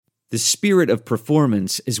The spirit of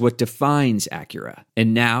performance is what defines Acura.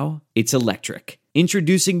 And now, it's electric.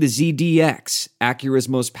 Introducing the ZDX, Acura's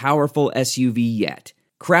most powerful SUV yet.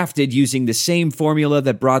 Crafted using the same formula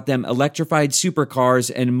that brought them electrified supercars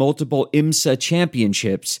and multiple IMSA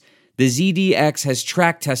championships, the ZDX has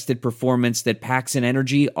track-tested performance that packs an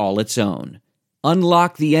energy all its own.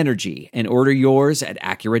 Unlock the energy and order yours at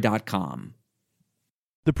Acura.com.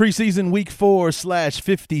 The preseason Week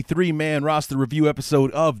 4/53-man roster review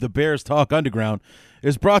episode of the Bears Talk Underground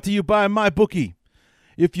is brought to you by MyBookie.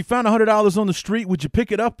 If you found $100 on the street, would you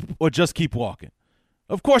pick it up or just keep walking?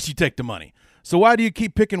 Of course you take the money. So why do you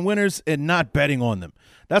keep picking winners and not betting on them?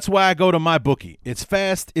 That's why I go to MyBookie. It's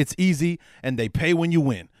fast, it's easy, and they pay when you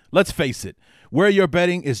win. Let's face it, where you're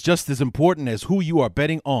betting is just as important as who you are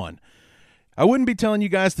betting on. I wouldn't be telling you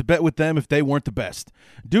guys to bet with them if they weren't the best.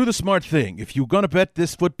 Do the smart thing. If you're going to bet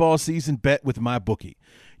this football season, bet with MyBookie.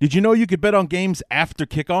 Did you know you could bet on games after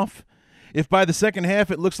kickoff? If by the second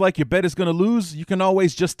half it looks like your bet is going to lose, you can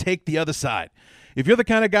always just take the other side. If you're the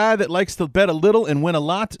kind of guy that likes to bet a little and win a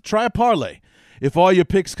lot, try a parlay. If all your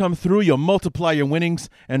picks come through, you'll multiply your winnings,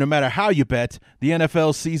 and no matter how you bet, the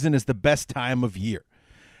NFL season is the best time of year.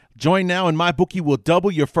 Join now and MyBookie will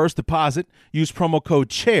double your first deposit. Use promo code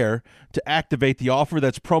CHAIR to activate the offer.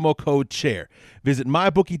 That's promo code CHAIR. Visit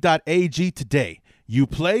mybookie.ag today. You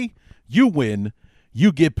play, you win,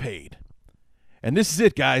 you get paid. And this is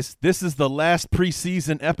it, guys. This is the last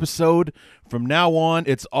preseason episode. From now on,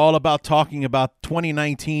 it's all about talking about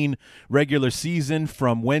 2019 regular season.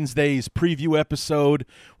 From Wednesday's preview episode,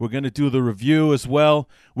 we're going to do the review as well.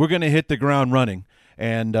 We're going to hit the ground running.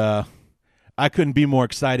 And I couldn't be more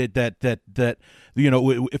excited that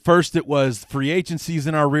first it was free agency's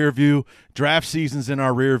in our rear view, draft season's in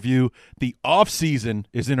our rear view, the off season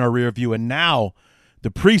is in our rear view, and now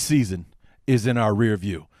the preseason is in our rear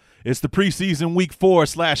view. It's the preseason Week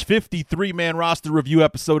 4/53-man roster review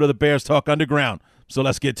episode of the Bears Talk Underground. So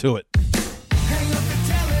let's get to it. Hang up the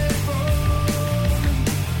telephone.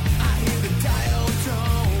 I hear the dial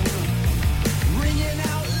tone ringing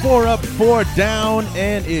out loud. 4 up, 4 down,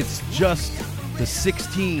 and it's just the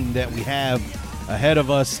 16 that we have ahead of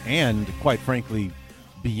us and, quite frankly,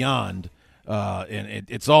 beyond. And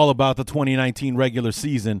it's all about the 2019 regular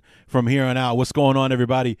season from here on out. What's going on,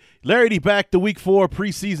 everybody? Larry D back, the Week 4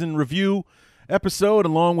 preseason review episode,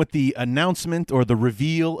 along with the announcement or the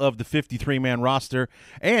reveal of the 53-man roster.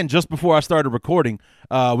 And just before I started recording,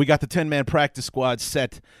 we got the 10-man practice squad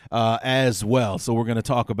set as well. So we're going to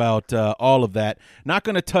talk about all of that. Not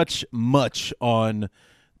going to touch much on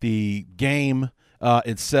the game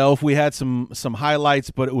itself. We had some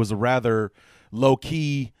highlights, but it was a rather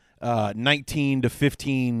low-key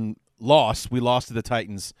 19-15 loss. We lost to the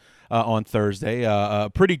Titans on Thursday. A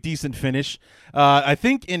pretty decent finish. I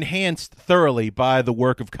think enhanced thoroughly by the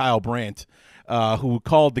work of Kyle Brandt, who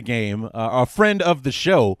called the game. A friend of the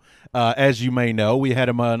show, as you may know. We had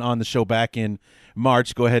him on the show back in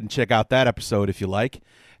March. Go ahead and check out that episode if you like.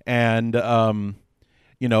 And,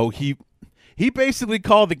 he basically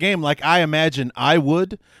called the game like I imagine I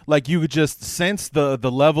would. Like you could just sense the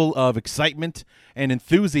level of excitement and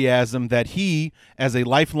enthusiasm that he, as a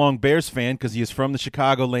lifelong Bears fan, because he is from the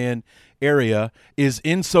Chicagoland area, is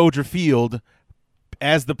in Soldier Field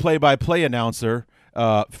as the play-by-play announcer.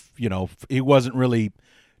 He wasn't really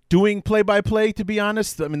doing play-by-play, to be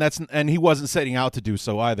honest. I mean, and he wasn't setting out to do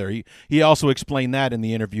so either. He also explained that in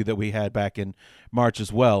the interview that we had back in March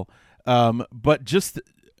as well. But just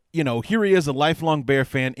here he is, a lifelong Bear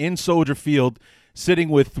fan in Soldier Field, sitting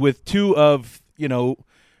with two of,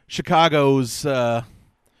 Chicago's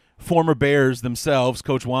former Bears themselves,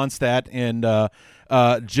 Coach Wannstedt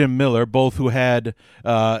and Jim Miller, both who had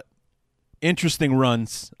interesting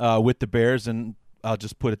runs with the Bears, and I'll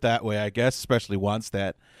just put it that way, I guess, especially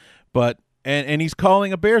Wannstedt. But and he's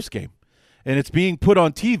calling a Bears game, and it's being put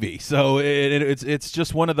on TV. So it's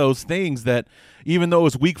just one of those things that even though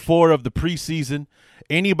it's Week 4 of the preseason,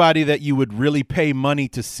 anybody that you would really pay money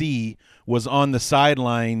to see was on the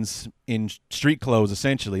sidelines in street clothes.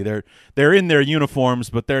 Essentially, they're in their uniforms,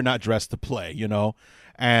 but they're not dressed to play.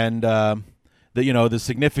 And the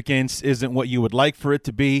significance isn't what you would like for it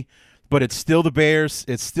to be, but it's still the Bears,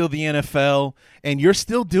 it's still the NFL, and you're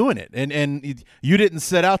still doing it. And you didn't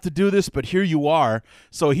set out to do this, but here you are.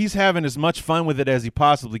 So he's having as much fun with it as he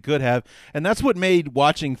possibly could have, and that's what made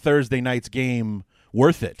watching Thursday night's game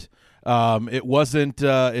worth it. It wasn't.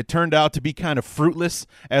 It turned out to be kind of fruitless,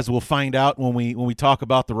 as we'll find out when we talk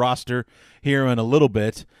about the roster here in a little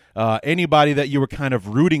bit. Anybody that you were kind of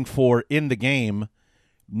rooting for in the game,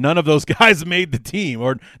 none of those guys made the team,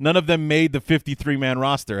 or none of them made the 53-man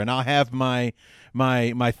roster. And I'll have my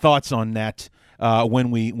thoughts on that when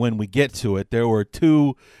we get to it. There were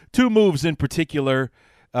two moves in particular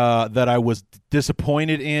that I was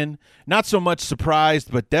disappointed in. Not so much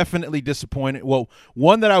surprised, but definitely disappointed. Well,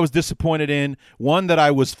 one that I was disappointed in, one that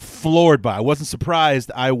I was floored by. I wasn't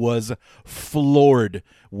surprised, I was floored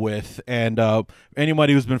with. And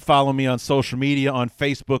anybody who's been following me on social media, on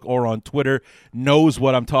Facebook or on Twitter, knows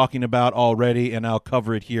what I'm talking about already, and I'll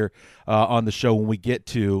cover it here on the show when we get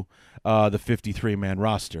to the 53-man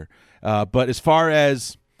roster. But as far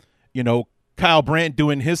as, Kyle Brandt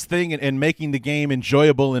doing his thing and making the game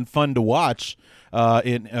enjoyable and fun to watch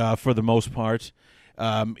for the most part.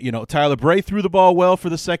 Tyler Bray threw the ball well for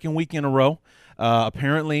the second week in a row.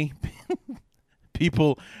 Apparently,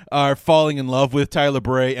 people are falling in love with Tyler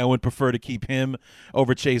Bray and would prefer to keep him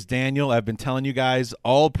over Chase Daniel. I've been telling you guys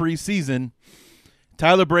all preseason,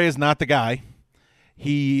 Tyler Bray is not the guy.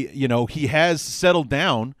 He has settled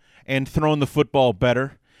down and thrown the football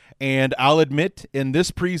better. And I'll admit, in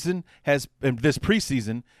this preseason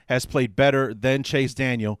has played better than Chase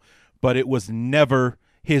Daniel, but it was never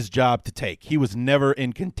his job to take. He was never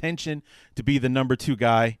in contention to be the number 2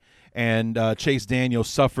 guy, and Chase Daniel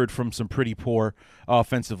suffered from some pretty poor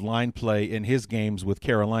offensive line play in his games with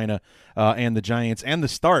Carolina and the Giants, and the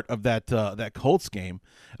start of that Colts game.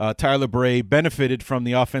 Tyler Bray benefited from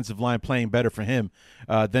the offensive line playing better for him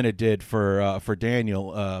than it did for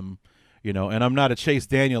Daniel. And I'm not a Chase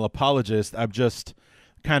Daniel apologist. I'm just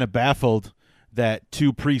kind of baffled that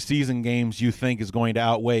 2 preseason games you think is going to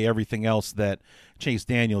outweigh everything else that Chase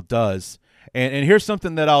Daniel does. And here's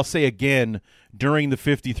something that I'll say again during the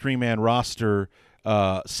 53-man roster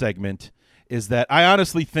segment is that I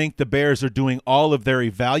honestly think the Bears are doing all of their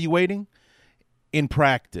evaluating in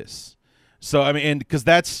practice. So, I mean, and because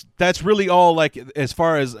that's really all, like, as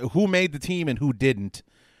far as who made the team and who didn't,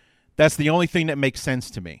 that's the only thing that makes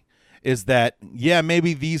sense to me. Is that,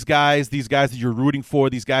 maybe these guys that you're rooting for,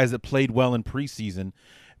 these guys that played well in preseason,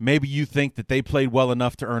 maybe you think that they played well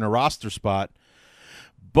enough to earn a roster spot,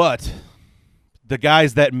 but the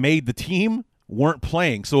guys that made the team weren't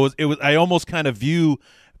playing. So it was I almost kind of view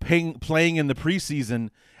playing in the preseason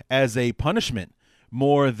as a punishment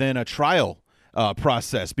more than a trial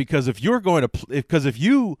process. Because if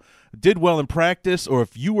you did well in practice, or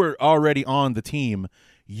if you were already on the team,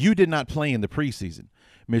 you did not play in the preseason.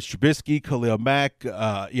 Mitch Trubisky, Khalil Mack,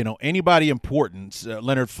 anybody important,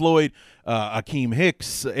 Leonard Floyd, Akeem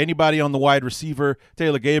Hicks, anybody on the wide receiver,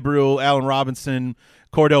 Taylor Gabriel, Allen Robinson,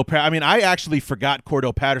 Cordell Patterson. I mean, I actually forgot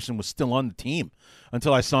Cordell Patterson was still on the team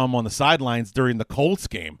until I saw him on the sidelines during the Colts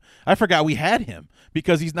game. I forgot we had him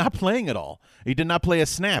because he's not playing at all. He did not play a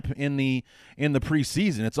snap in the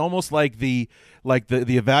preseason. It's almost like the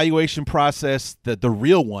evaluation process, the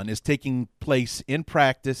real one, is taking place in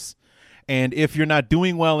practice. And if you're not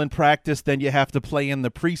doing well in practice, then you have to play in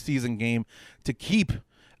the preseason game to keep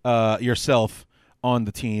yourself on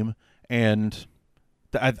the team. And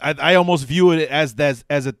I almost view it as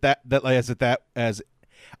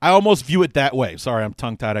I almost view it that way. Sorry, I'm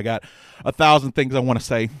tongue tied. I got 1,000 things I want to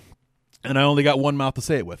say, and I only got one mouth to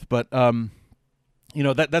say it with. But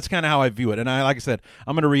that's kind of how I view it. And like I said,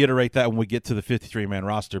 I'm going to reiterate that when we get to the 53-man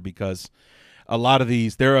roster, because a lot of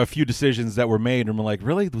these, there are a few decisions that were made, and we're like,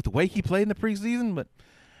 really, with the way he played in the preseason? But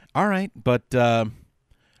all right, but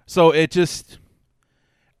so it just,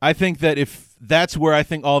 I think that if that's where I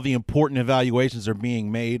think all the important evaluations are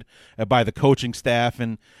being made by the coaching staff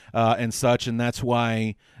and such, and that's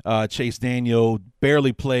why Chase Daniel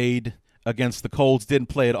barely played against the Colts, didn't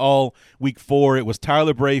play at all week 4. It was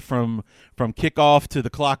Tyler Bray from kickoff to the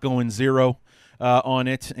clock going 0. On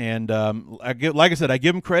it, and like I said, I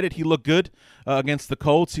give him credit. He looked good against the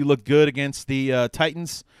Colts. He looked good against the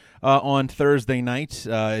Titans on Thursday night.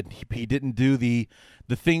 He didn't do the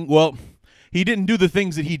thing. Well, he didn't do the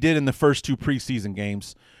things that he did in the first 2 preseason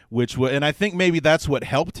games, and I think maybe that's what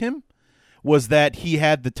helped him, was that he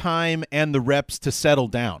had the time and the reps to settle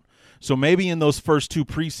down. So maybe in those first 2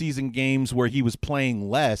 preseason games where he was playing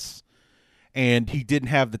less, and he didn't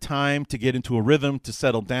have the time to get into a rhythm, to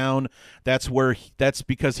settle down, that's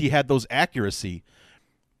because he had those accuracy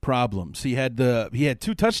problems. He had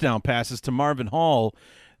 2 touchdown passes to Marvin Hall,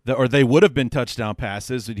 or they would have been touchdown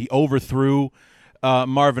passes, and he overthrew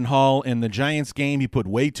Marvin Hall in the Giants game. He put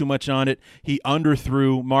way too much on it. He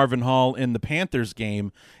underthrew Marvin Hall in the Panthers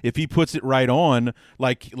game. If he puts it right on,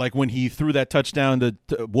 like when he threw that touchdown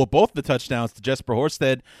both the touchdowns to Jesper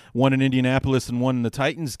Horsted, one in Indianapolis and one in the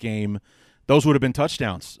Titans game, those would have been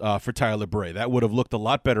touchdowns for Tyler Bray. That would have looked a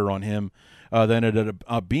lot better on him than it ended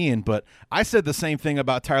up being. But I said the same thing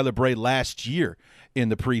about Tyler Bray last year in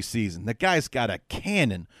the preseason. The guy's got a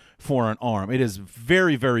cannon for an arm. It is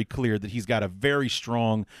very, very clear that he's got a very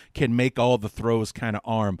strong, can make all the throws kind of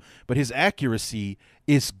arm. But his accuracy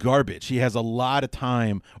is garbage. He has a lot of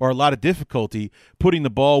time or a lot of difficulty putting the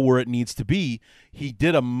ball where it needs to be. He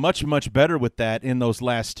did a much, much better with that in those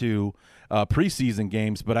last two preseason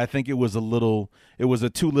games, but I think it was a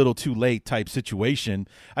too little too late type situation.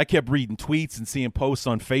 I kept reading tweets and seeing posts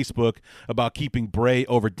on Facebook about keeping Bray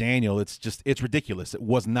over Daniel. It's ridiculous. It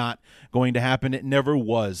was not going to happen. It never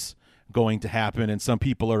was going to happen, and some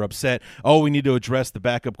people are upset. Oh, we need to address the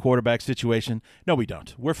backup quarterback situation. No, we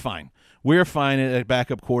don't. We're fine. We're fine at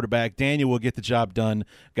backup quarterback. Daniel will get the job done,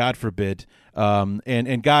 God forbid.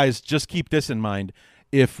 And guys, just keep this in mind.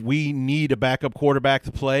 If we need a backup quarterback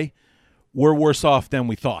to play, we're worse off than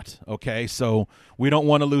we thought, okay? So we don't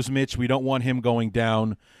want to lose Mitch. We don't want him going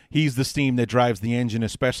down. He's the steam that drives the engine,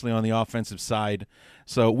 especially on the offensive side.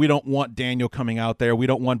 So we don't want Daniel coming out there. We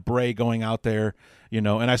don't want Bray going out there, and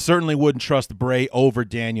I certainly wouldn't trust Bray over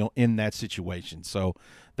Daniel in that situation. So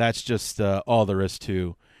that's just all there is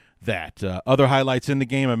to that. Other highlights in the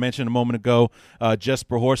game, I mentioned a moment ago,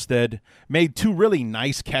 Jesper Horsted made two really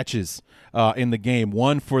nice catches in the game.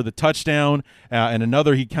 One for the touchdown, and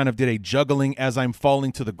another he kind of did a juggling as I'm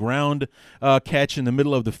falling to the ground catch in the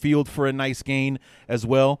middle of the field for a nice gain as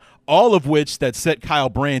well. All of which that set Kyle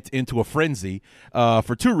Brandt into a frenzy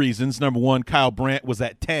for two reasons. Number one, Kyle Brandt was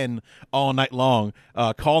at 10 all night long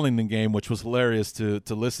calling the game, which was hilarious to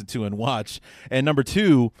listen to and watch. And number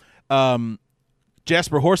two,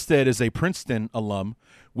 Jesper Horsted is a Princeton alum,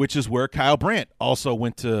 which is where Kyle Brandt also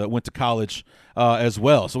went to college as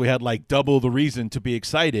well. So we had like double the reason to be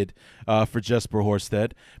excited for Jesper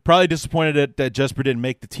Horsted. Probably disappointed that Jesper didn't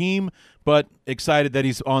make the team, but excited that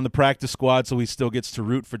he's on the practice squad, so he still gets to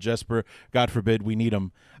root for Jesper. God forbid we need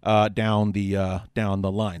him down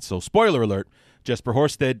the line. So spoiler alert. Jesper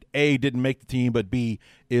Horsted, A, didn't make the team, but B,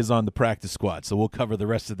 is on the practice squad. So we'll cover the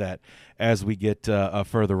rest of that as we get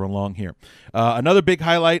further along here. Another big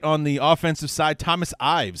highlight on the offensive side, Thomas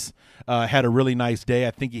Ives had a really nice day.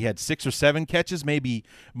 I think he had 6 or 7 catches, maybe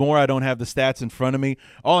more. I don't have the stats in front of me.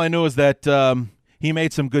 All I know is that he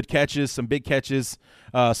made some good catches, some big catches,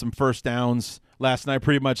 some first downs last night.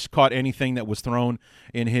 Pretty much caught anything that was thrown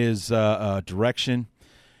in his direction.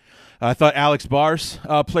 I thought Alex Bars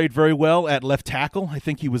played very well at left tackle. I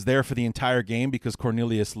think he was there for the entire game because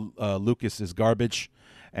Cornelius Lucas is garbage.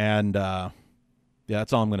 And,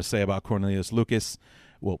 that's all I'm going to say about Cornelius Lucas.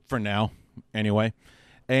 Well, for now, anyway.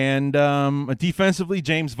 And defensively,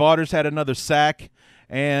 James Vaughters had another sack.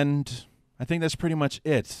 And I think that's pretty much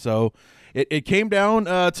it. So it came down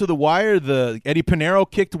to the wire. Eddie Pinheiro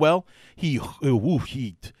kicked well. He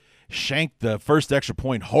shanked the first extra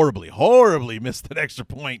point horribly missed an extra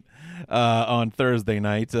point on Thursday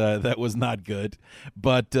night. That was not good,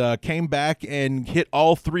 but came back and hit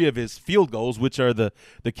all 3 of his field goals, which are the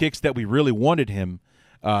kicks that we really wanted him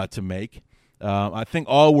to make. I think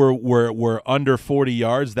all were under 40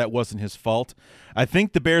 yards. That wasn't his fault. I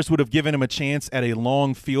think the Bears would have given him a chance at a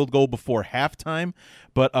long field goal before halftime,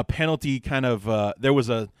 but a penalty kind of there was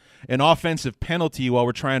an offensive penalty while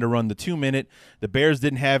we're trying to run the 2-minute. The Bears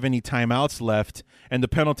didn't have any timeouts left, and the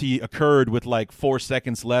penalty occurred with like 4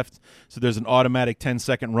 seconds left, so there's an automatic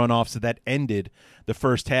 10-second runoff, so that ended the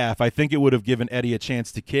first half. I think it would have given Eddie a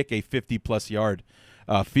chance to kick a 50-plus yard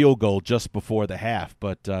field goal just before the half,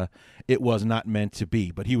 but it was not meant to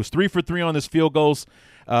be. But he was 3 for 3 on his field goals,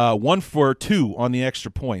 1 for 2 on the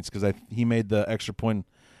extra points because he made the extra point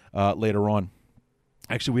later on.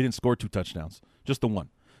 Actually, we didn't score 2 touchdowns, just the 1.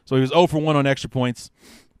 So he was 0 for 1 on extra points,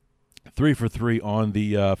 3 for 3 on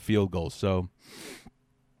the field goals. So,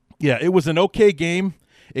 yeah, it was an okay game,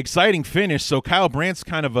 exciting finish. So Kyle Brandt's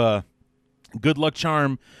kind of a good luck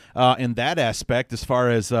charm in that aspect as far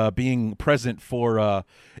as being present for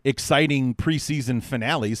exciting preseason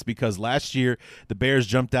finales, because last year the Bears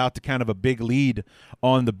jumped out to kind of a big lead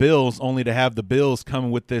on the Bills, only to have the Bills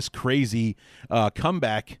come with this crazy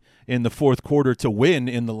comeback in the fourth quarter to win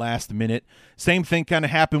in the last minute. Same thing kind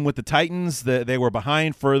of happened with the Titans. They were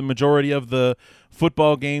behind for the majority of the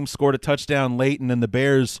football game, scored a touchdown late, and then the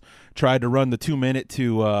Bears tried to run the 2-minute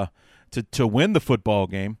to win the football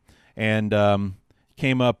game. And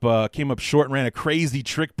came up short and ran a crazy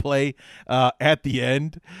trick play at the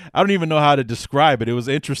end. I don't even know how to describe it. It was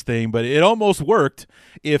interesting, but it almost worked.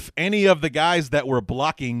 If any of the guys that were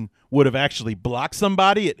blocking would have actually blocked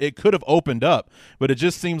somebody, it could have opened up. But it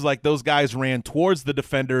just seems like those guys ran towards the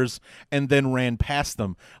defenders and then ran past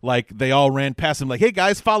them. Like they all ran past them like, hey,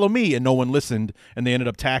 guys, follow me. And no one listened, and they ended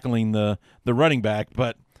up tackling the running back.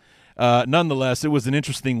 But nonetheless, it was an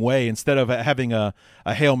interesting way. Instead of having a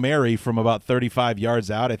Hail Mary from about 35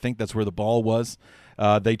 yards out, I think that's where the ball was,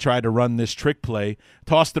 they tried to run this trick play,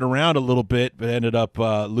 tossed it around a little bit, but ended up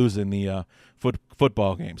losing the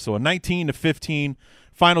football game. So a 19-15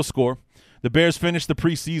 final score. The Bears finished the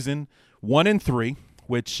preseason 1-3,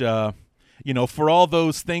 which for all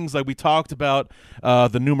those things like we talked about,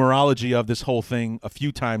 the numerology of this whole thing a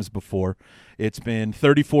few times before. It's been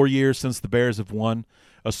 34 years since the Bears have won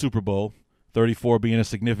a Super Bowl, 34 being a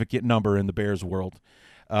significant number in the Bears world.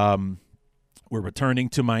 We're returning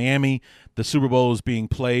to Miami. The Super Bowl is being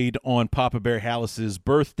played on Papa Bear Halas's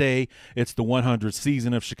birthday. It's the 100th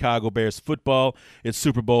season of Chicago Bears football. It's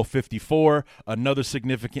Super Bowl 54, another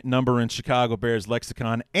significant number in Chicago Bears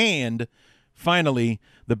lexicon. And finally,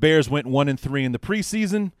 the Bears went 1-3 in the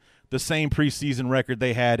preseason, the same preseason record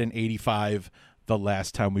they had in '85, the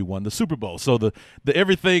last time we won the Super Bowl. So the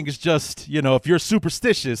everything is just, if you're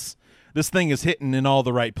superstitious, this thing is hitting in all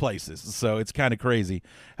the right places. So it's kind of crazy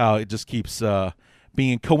how it just keeps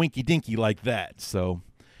being coinky-dinky like that. So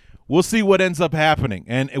we'll see what ends up happening.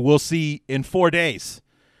 And we'll see in 4 days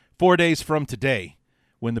from today,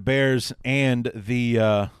 when the Bears and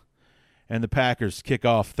the Packers kick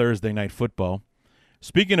off Thursday Night Football.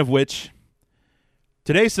 Speaking of which,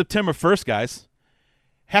 today's September 1st, guys.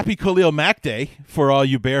 Happy Khalil Mack Day for all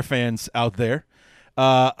you Bear fans out there.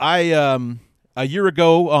 A year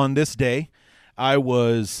ago on this day, I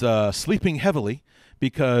was sleeping heavily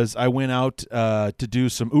because I went out to do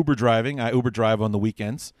some Uber driving. I Uber drive on the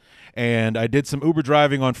weekends, and I did some Uber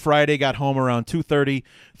driving on Friday, got home around 2:30,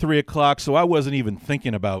 3 o'clock, so I wasn't even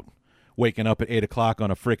thinking about waking up at 8 o'clock on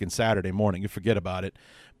a freaking Saturday morning. You forget about it.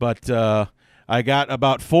 But I got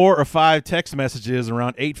about 4 or 5 text messages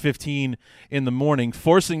around 8:15 in the morning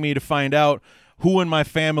forcing me to find out who in my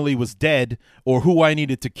family was dead or who I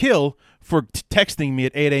needed to kill for texting me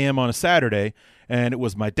at 8 a.m. on a Saturday. And it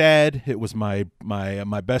was my dad, it was my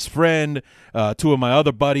best friend, 2 of my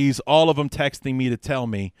other buddies, all of them texting me to tell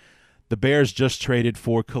me the Bears just traded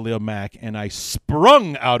for Khalil Mack. And I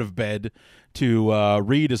sprung out of bed to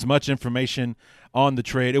read as much information on the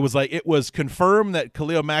trade. It was confirmed that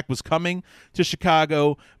Khalil Mack was coming to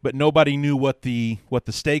Chicago, but nobody knew what the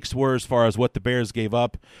stakes were as far as what the Bears gave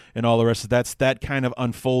up and all the rest of that kind of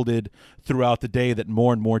unfolded throughout the day, that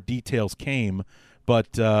more and more details came.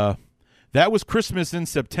 But that was Christmas in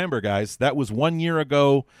September, guys. That was 1 year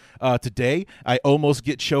ago today. I almost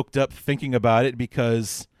get choked up thinking about it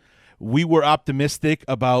because we were optimistic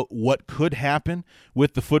about what could happen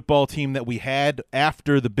with the football team that we had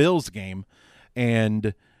after the Bills game.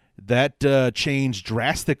 And that changed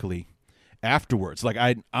drastically afterwards. Like,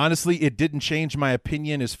 it didn't change my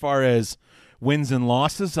opinion as far as wins and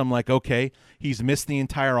losses. I'm like, okay, he's missed the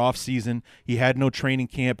entire offseason. He had no training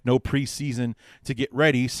camp, no preseason to get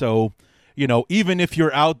ready. So, even if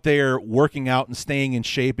you're out there working out and staying in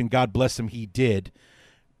shape, and God bless him, he did,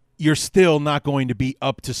 you're still not going to be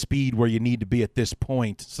up to speed where you need to be at this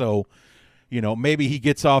point. So, maybe he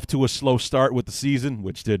gets off to a slow start with the season,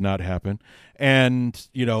 which did not happen. And,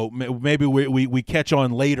 maybe we catch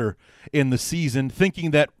on later in the season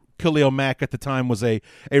thinking that Khalil Mack at the time was a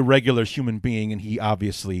regular human being, and he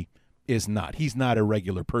obviously is not. He's not a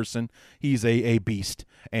regular person. He's a beast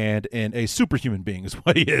and a superhuman being is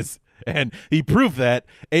what he is. And he proved that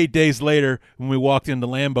 8 days later when we walked into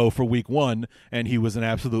Lambeau for week 1, and he was an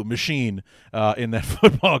absolute machine in that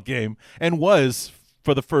football game, and was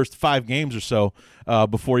for the first 5 games or so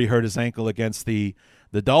before he hurt his ankle against the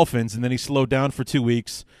Dolphins. And then he slowed down for 2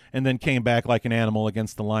 weeks and then came back like an animal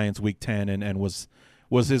against the Lions week 10 and was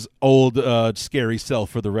his old scary self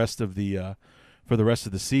for the rest of the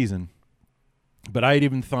season. But I had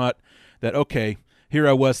even thought that, okay, here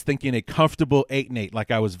I was thinking a comfortable 8-8. Like,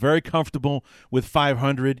 I was very comfortable with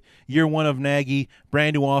 500. Year 1 of Nagy,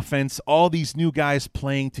 brand new offense, all these new guys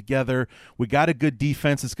playing together. We got a good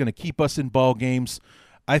defense that's going to keep us in ball games.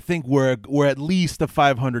 I think we're at least a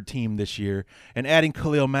 500 team this year. And adding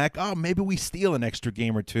Khalil Mack, maybe we steal an extra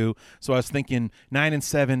game or 2. So I was thinking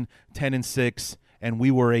 9-7, 10-6, and we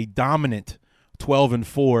were a dominant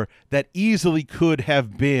 12-4 that easily could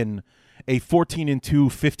have been a 14-2,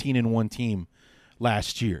 15-1 team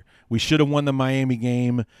last year. We should have won the Miami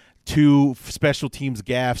game. 2 special teams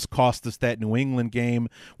gaffes cost us that New England game.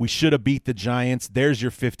 We should have beat the Giants. There's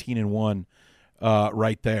your 15-1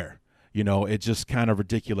 right there. It's just kind of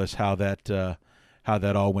ridiculous how that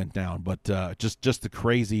all went down. But just a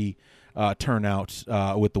crazy turnout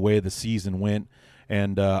with the way the season went.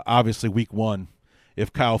 And obviously week 1,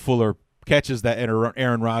 if Kyle Fuller catches that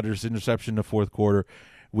Aaron Rodgers interception in the fourth quarter,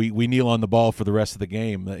 we kneel on the ball for the rest of the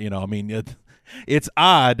game. it's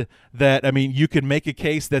odd that, I mean, you could make a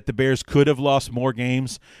case that the Bears could have lost more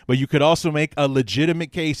games, but you could also make a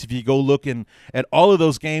legitimate case if you go looking at all of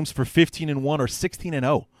those games for 15-1 or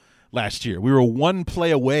 16-0 last year. We were one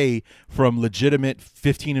play away from legitimate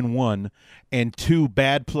 15-1 and 2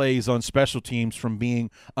 bad plays on special teams from being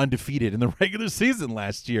undefeated in the regular season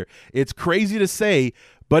last year. It's crazy to say,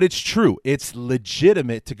 but it's true. It's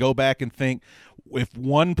legitimate to go back and think if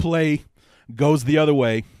one play goes the other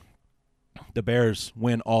way, the Bears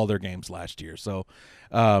win all their games last year. So,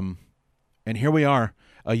 and here we are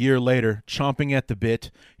a year later, chomping at the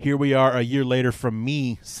bit. Here we are a year later from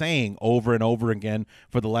me saying over and over again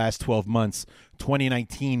for the last 12 months,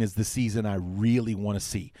 2019 is the season I really want to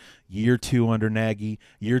see. Year 2 under Nagy,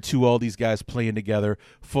 year 2, all these guys playing together,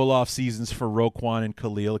 full off seasons for Roquan and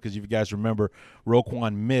Khalil, because if you guys remember,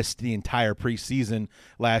 Roquan missed the entire preseason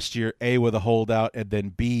last year, A, with a holdout, and then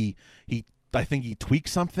B, I think he tweaked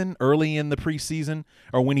something early in the preseason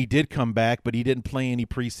or when he did come back, but he didn't play any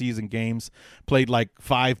preseason games, played like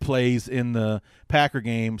 5 plays in the Packer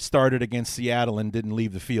game, started against Seattle and didn't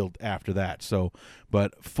leave the field after that. So,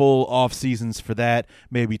 but full off seasons for that,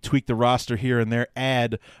 maybe tweak the roster here and there,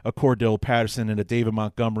 add a Cordell Patterson and a David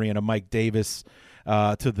Montgomery and a Mike Davis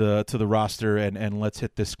to the roster and let's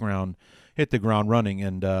hit the ground running.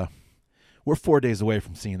 And we're 4 days away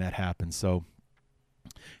from seeing that happen. So,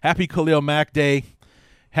 happy Khalil Mack Day.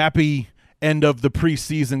 Happy end of the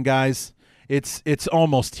preseason, guys. It's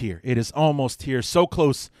almost here. It is almost here. So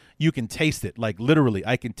close you can taste it. Like literally,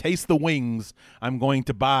 I can taste the wings I'm going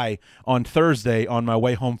to buy on Thursday on my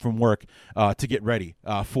way home from work to get ready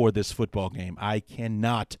for this football game. I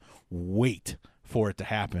cannot wait for it to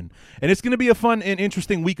happen. And it's going to be a fun and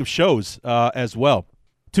interesting week of shows as well.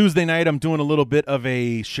 Tuesday night, I'm doing a little bit of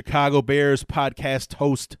a Chicago Bears podcast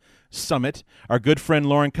host summit. Our good friend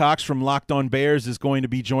Lauren Cox from Locked On Bears is going to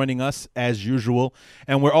be joining us as usual.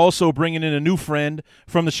 And we're also bringing in a new friend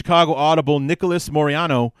from the Chicago Audible, Nicholas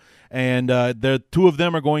Moriano. And the two of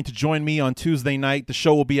them are going to join me on Tuesday night. The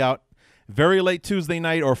show will be out very late Tuesday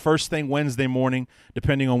night or first thing Wednesday morning,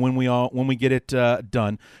 depending on when we get it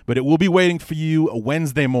done. But it will be waiting for you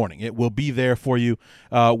Wednesday morning. It will be there for you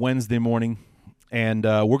Wednesday morning. And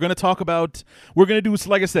we're going to do,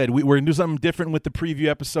 like I said, we're going to do something different with the preview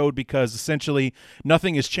episode because essentially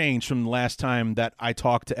nothing has changed from the last time that I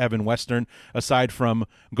talked to Evan Western, aside from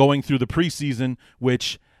going through the preseason,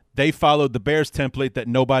 which they followed the Bears template that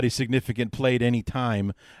nobody significant played any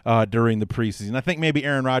time during the preseason. I think maybe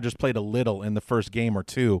Aaron Rodgers played a little in the first game or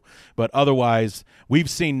two, but otherwise we've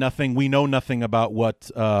seen nothing. We know nothing about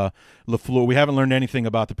what LaFleur. We haven't learned anything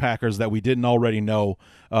about the Packers that we didn't already know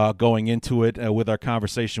going into it with our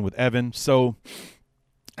conversation with Evan. So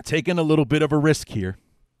taking a little bit of a risk here.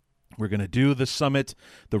 We're going to do the summit,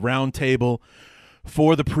 the round table,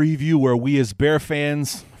 for the preview where we as Bear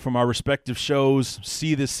fans from our respective shows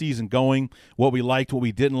see this season going, what we liked, what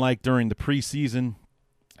we didn't like during the preseason,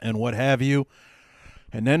 and what have you.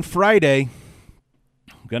 And then Friday,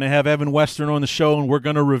 I'm going to have Evan Western on the show, and we're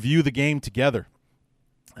going to review the game together.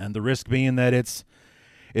 And the risk being that it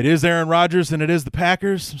is Aaron Rodgers and it is the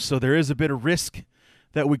Packers, so there is a bit of risk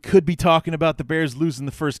that we could be talking about the Bears losing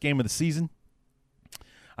the first game of the season.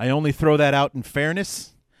 I only throw that out in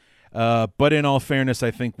fairness. But in all fairness,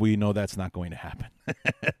 I think we know that's not going to happen.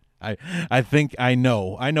 I think I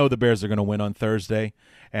know the Bears are going to win on Thursday,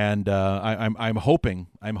 and I'm hoping,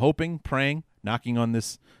 praying, knocking on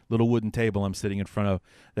this little wooden table I'm sitting in front of,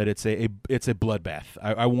 that it's a bloodbath.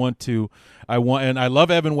 And I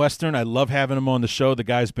love Evan Western. I love having him on the show. The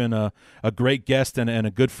guy's been a great guest and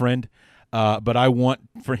a good friend. But I want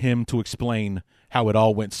for him to explain how it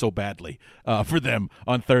all went so badly for them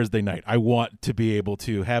on Thursday night. I want to be able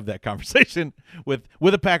to have that conversation with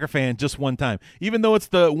a Packer fan just one time. Even though it's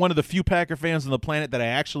one of the few Packer fans on the planet that I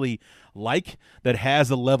actually like, that has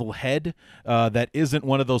a level head, that isn't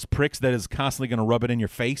one of those pricks that is constantly going to rub it in your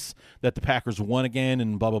face that the Packers won again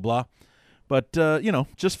and blah, blah, blah. But,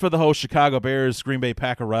 just for the whole Chicago Bears-Green Bay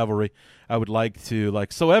Packer rivalry, I would like to,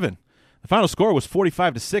 so Evan, the final score was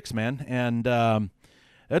 45-6, man, and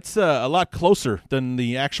that's a lot closer than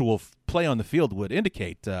the actual play on the field would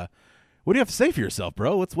indicate. What do you have to say for yourself,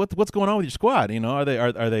 bro? What's going on with your squad?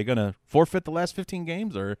 Are they going to forfeit the last 15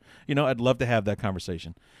 games, or I'd love to have that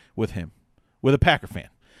conversation with him, with a Packer fan.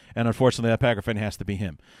 And unfortunately, that Packer fan has to be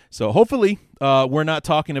him. So hopefully we're not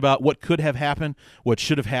talking about what could have happened, what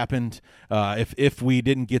should have happened, if we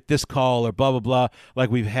didn't get this call or blah, blah, blah,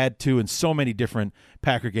 like we've had to in so many different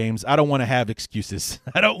Packer games. I don't want to have excuses.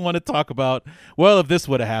 I don't want to talk about, if this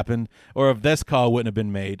would have happened, or if this call wouldn't have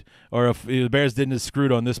been made, or if the Bears didn't have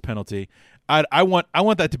screwed on this penalty. I want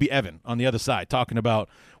that to be Evan on the other side talking about,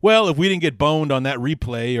 well, if we didn't get boned on that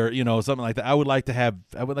replay or something like that, I would like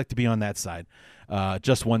to be on that side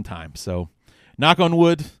just one time. So knock on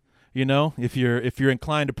wood. If you're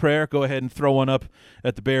inclined to prayer, go ahead and throw one up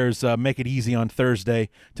at the Bears. Make it easy on Thursday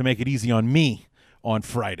to make it easy on me on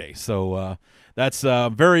Friday. So that's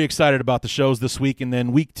very excited about the shows this week. And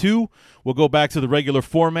then week 2, we'll go back to the regular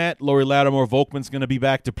format. Lori Lattimore Volkman's going to be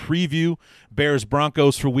back to preview Bears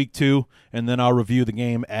Broncos for week 2, and then I'll review the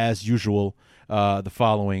game as usual the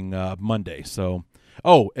following Monday. So,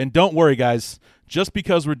 and don't worry, guys. Just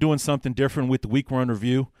because we're doing something different with the week 1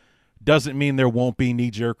 review doesn't mean there won't be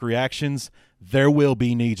knee-jerk reactions. There will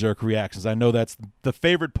be knee-jerk reactions. I know that's the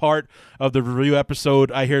favorite part of the review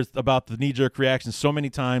episode. I hear about the knee-jerk reactions so many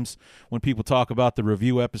times when people talk about the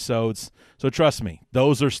review episodes. So trust me,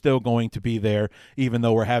 those are still going to be there, even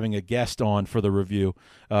though we're having a guest on for the review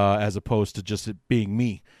as opposed to just it being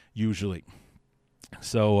me usually.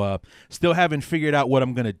 So still haven't figured out what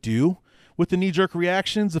I'm going to do with the knee-jerk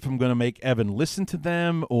reactions, if I'm going to make Evan listen to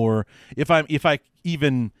them, or if I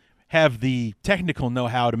even have the technical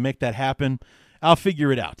know-how to make that happen. I'll figure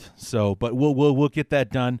it out. So, but we'll get that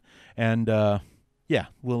done, and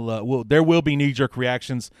we'll there will be knee-jerk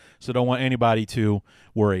reactions. So don't want anybody to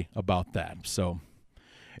worry about that. So,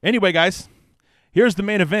 anyway, guys, here's the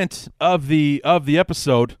main event of the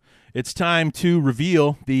episode. It's time to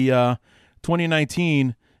reveal the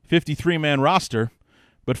 2019 53-man roster.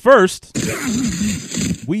 But first,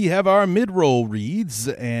 we have our mid-roll reads,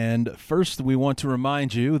 and first we want to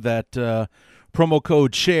remind you that promo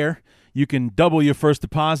code SHARE, you can double your first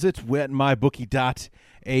deposit at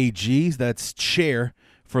mybookie.ag. That's SHARE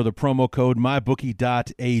for the promo code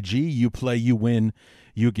mybookie.ag. You play, you win,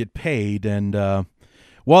 you get paid. And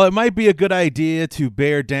while it might be a good idea to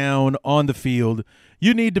bear down on the field,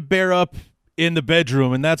 you need to bear up in the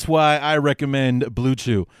bedroom, and that's why I recommend Blue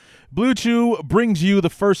Chew. Blue Chew brings you the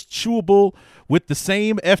first chewable with the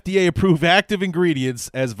same FDA-approved active ingredients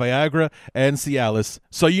as Viagra and Cialis,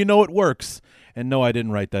 so you know it works. And no, I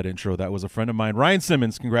didn't write that intro. That was a friend of mine, Ryan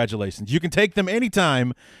Simmons. Congratulations. You can take them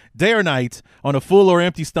anytime, day or night, on a full or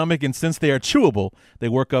empty stomach, and since they are chewable, they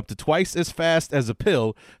work up to twice as fast as a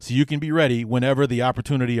pill, so you can be ready whenever the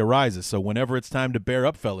opportunity arises. So whenever it's time to bear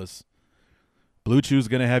up, fellas, Blue Chew's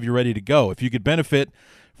going to have you ready to go. If you could benefit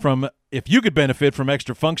from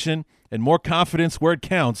extra function and more confidence where it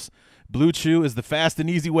counts, Blue Chew is the fast and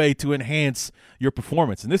easy way to enhance your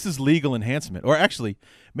performance. And this is legal enhancement. Or actually,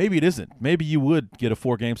 maybe it isn't. Maybe you would get a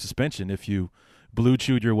 4-game suspension if you Blue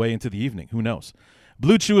Chewed your way into the evening. Who knows?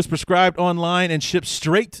 Blue Chew is prescribed online and shipped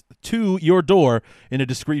straight to your door in a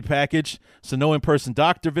discreet package. So no in-person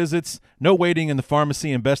doctor visits, no waiting in the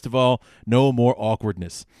pharmacy, and best of all, no more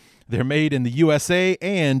awkwardness. They're made in the USA,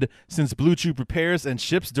 and since Blue Chew prepares and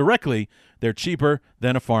ships directly, they're cheaper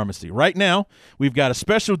than a pharmacy. Right now, we've got a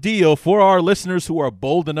special deal for our listeners who are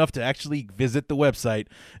bold enough to actually visit the website.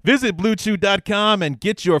 Visit BlueChew.com and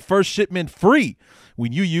get your first shipment free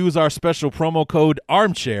when you use our special promo code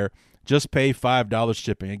ARMCHAIR. Just pay $5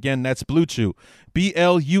 shipping. Again, that's Blue Chew,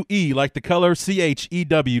 BLUE, like the color,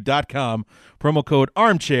 CHEW.com, promo code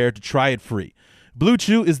ARMCHAIR to try it free. Blue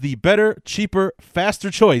Chew is the better, cheaper,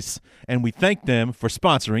 faster choice, and we thank them for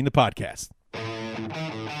sponsoring the podcast.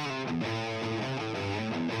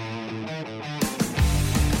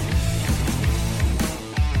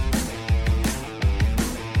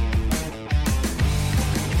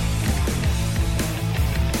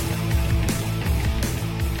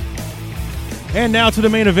 And now to the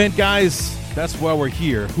main event, guys. That's why we're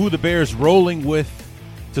here. Who the Bears rolling with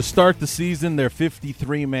to start the season, their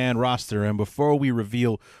 53-man roster. And before we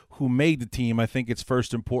reveal who made the team, I think it's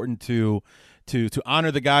first important to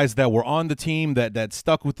honor the guys that were on the team, that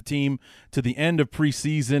stuck with the team to the end of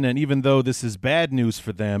preseason. And even though this is bad news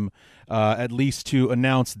for them, at least to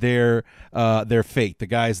announce their fate. The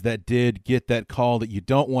guys that did get that call that you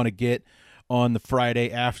don't want to get on the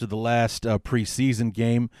Friday after the last preseason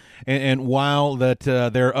game. And while that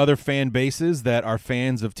there are other fan bases that are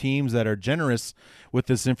fans of teams that are generous with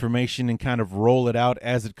this information and kind of roll it out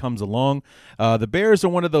as it comes along, the Bears are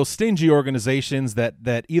one of those stingy organizations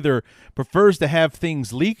that either prefers to have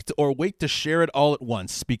things leaked or wait to share it all at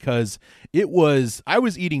once, because I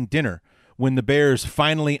was eating dinner when the Bears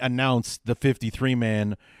finally announced the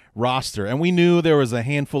 53-man roster. And we knew there was a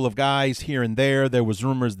handful of guys here and there. There was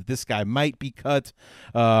rumors that this guy might be cut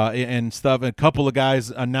and stuff. And a couple of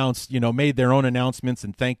guys announced, made their own announcements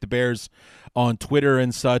and thanked the Bears on Twitter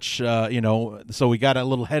and such, so we got a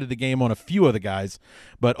little ahead of the game on a few of the guys.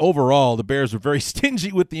 But overall, the Bears were very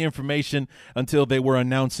stingy with the information until they were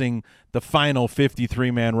announcing the final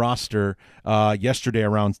 53-man roster yesterday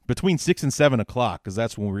around between 6 and 7 o'clock, because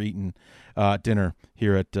that's when we're eating dinner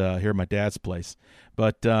here at my dad's place.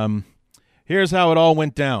 But here's how it all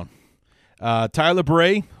went down. Tyler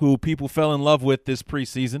Bray, who people fell in love with this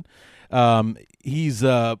preseason, he's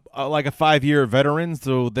like a 5-year veteran,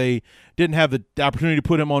 so they didn't have the opportunity to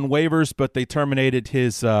put him on waivers, but they terminated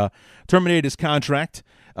his contract.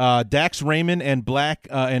 Dax Raymond and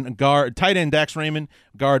tight end Dax Raymond,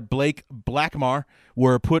 guard Blake Blackmar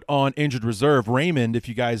were put on injured reserve. Raymond, if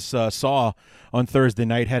you guys saw on Thursday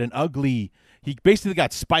night, had he basically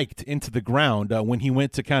got spiked into the ground when he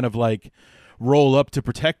went to kind of like roll up to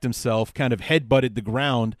protect himself, kind of head-butted the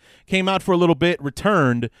ground, came out for a little bit,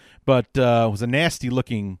 returned, but was a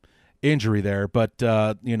nasty-looking injury there. But,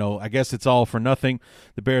 I guess it's all for nothing.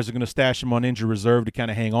 The Bears are going to stash him on injured reserve to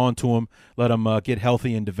kind of hang on to him, let him get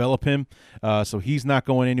healthy and develop him. So he's not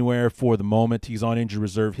going anywhere for the moment. He's on injured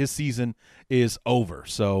reserve. His season is over.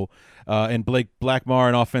 So, and Blake Blackmar,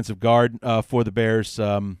 an offensive guard for the Bears,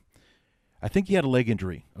 I think he had a leg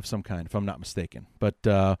injury of some kind, if I'm not mistaken.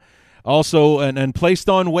 But also, and placed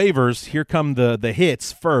on waivers, here come the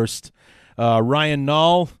hits first. Ryan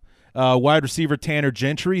Nall, wide receiver Tanner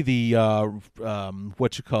Gentry, the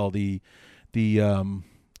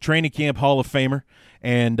training camp Hall of Famer.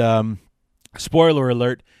 And spoiler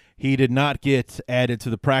alert, he did not get added to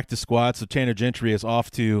the practice squad, so Tanner Gentry is off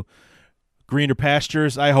to greener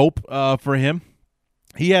pastures, I hope, for him.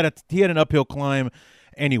 He had an uphill climb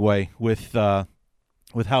anyway with how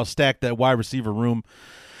stacked that wide receiver room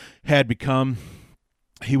had become.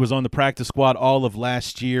 He was on the practice squad all of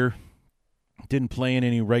last year. Didn't play in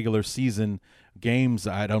any regular season games.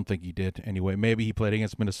 I don't think he did anyway. Maybe he played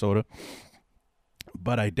against Minnesota,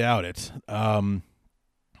 but I doubt it.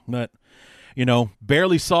 But,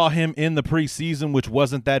 barely saw him in the preseason, which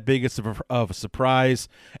wasn't that big of a surprise.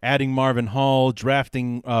 Adding Marvin Hall,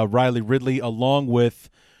 drafting Riley Ridley, along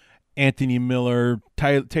with Anthony Miller,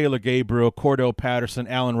 Taylor Gabriel, Cordell Patterson,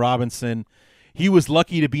 Allen Robinson. He was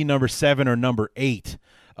lucky to be number 7 or number 8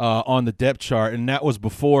 on the depth chart, and that was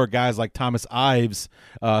before guys like Thomas Ives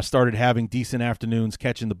started having decent afternoons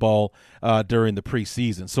catching the ball during the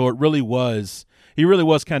preseason. So he really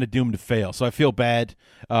was kind of doomed to fail. So I feel bad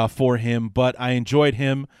for him, but I enjoyed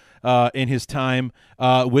him in his time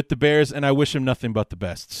with the Bears, and I wish him nothing but the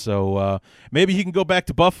best. So maybe he can go back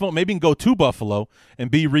to Buffalo. Maybe he can go to Buffalo and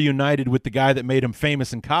be reunited with the guy that made him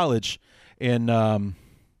famous in college, in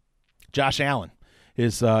Josh Allen,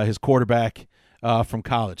 his quarterback from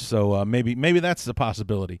college. So maybe that's a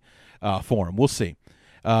possibility for him. We'll see.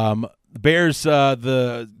 The Bears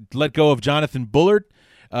let go of Jonathan Bullard.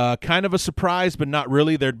 Kind of a surprise, but not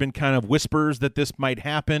really. There'd been kind of whispers that this might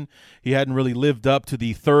happen. He hadn't really lived up to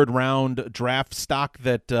the third-round draft stock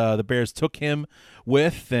that the Bears took him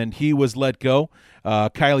with, and he was let go.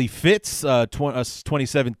 Kylie Fitz,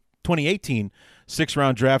 2018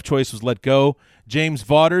 sixth-round draft choice, was let go. James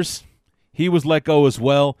Vaughters, he was let go as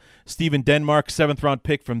well. Steven Denmark, 7th-round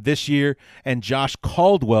pick from this year, and Josh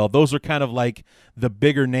Caldwell. Those are kind of like the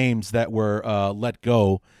bigger names that were let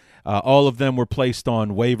go. All of them were placed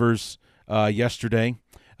on waivers yesterday.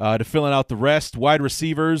 To fill out the rest, wide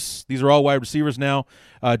receivers. These are all wide receivers now.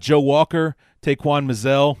 Joe Walker, Taquan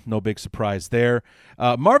Mizzell, no big surprise there.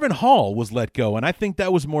 Marvin Hall was let go, and I think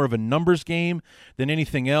that was more of a numbers game than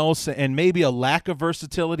anything else, and maybe a lack of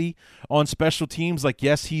versatility on special teams. Like,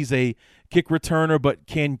 yes, he's a kick returner, but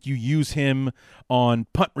can you use him on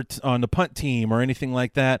the punt team or anything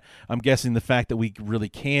like that? I'm guessing the fact that we really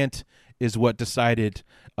can't is what decided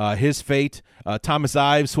his fate. Thomas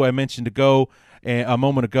Ives, who I mentioned a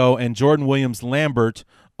moment ago, and Jordan Williams-Lambert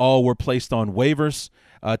all were placed on waivers.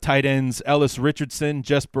 Tight ends Ellis Richardson,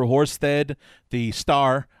 Jesper Horsted, the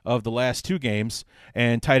star of the last 2 games,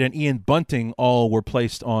 and tight end Ian Bunting all were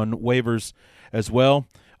placed on waivers as well.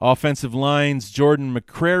 Offensive lines, Jordan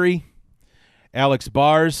McCrary, Alex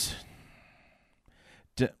Bars.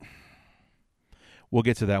 We'll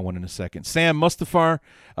get to that one in a second. Sam Mustafar,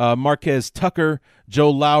 Marquez Tucker,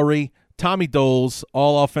 Joe Lowry, Tommy Doles,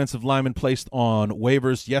 all offensive linemen placed on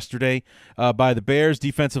waivers yesterday by the Bears.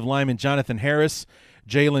 Defensive lineman Jonathan Harris,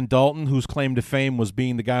 Jalen Dalton, whose claim to fame was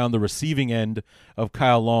being the guy on the receiving end of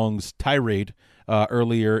Kyle Long's tirade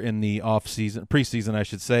earlier in the preseason, I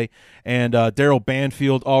should say, and Daryl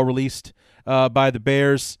Banfield, all released by the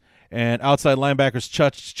Bears. And outside linebackers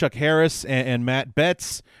Chuck Harris and Matt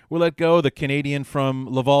Betts were let go, the Canadian from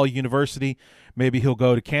Laval University. Maybe he'll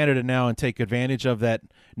go to Canada now and take advantage of that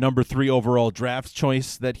number 3 overall draft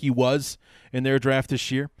choice that he was in their draft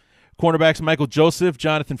this year. Cornerbacks Michael Joseph,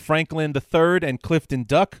 Jonathan Franklin III, and Clifton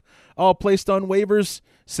Duck all placed on waivers.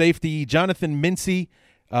 Safety Jonathan Mincy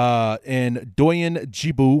and Doyen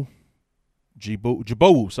Jibowu,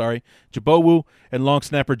 and long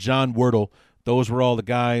snapper John Wordle. Those were all the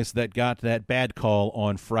guys that got that bad call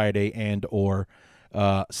on Friday and or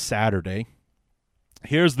Saturday.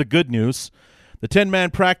 Here's the good news. The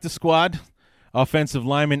 10-man practice squad, offensive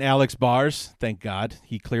lineman Alex Bars, thank God,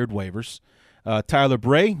 he cleared waivers. Tyler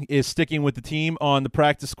Bray is sticking with the team on the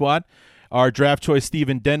practice squad. Our draft choice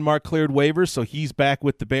Steven Denmark cleared waivers, so he's back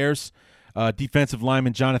with the Bears. Defensive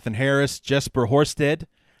lineman Jonathan Harris, Jesper Horsted,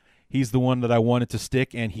 he's the one that I wanted to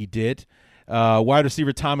stick, and he did. Wide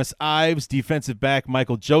receiver Thomas Ives, defensive back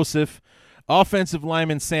Michael Joseph, offensive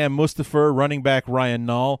lineman Sam Mustapher, running back Ryan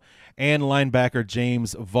Nall, and linebacker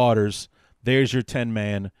James Vaughters. There's your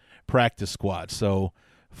 10-man practice squad. So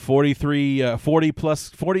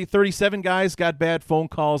 37 guys got bad phone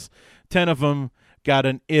calls. 10 of them got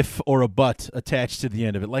an if or a but attached to the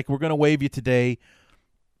end of it. Like, we're going to waive you today,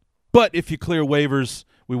 but if you clear waivers,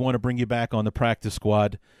 we want to bring you back on the practice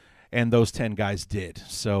squad. And those 10 guys did.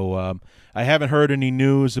 So I haven't heard any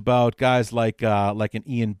news about guys like an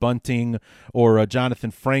Ian Bunting or a Jonathan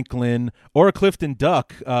Franklin or a Clifton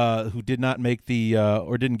Duck who did not make the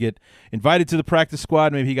or didn't get invited to the practice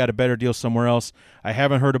squad. Maybe he got a better deal somewhere else. I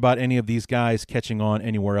haven't heard about any of these guys catching on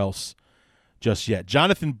anywhere else just yet.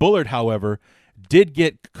 Jonathan Bullard, however, did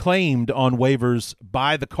get claimed on waivers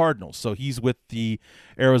by the Cardinals. So he's with the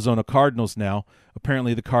Arizona Cardinals now.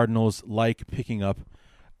 Apparently the Cardinals like picking up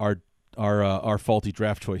our faulty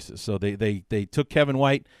draft choices. So they took Kevin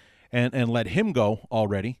White and let him go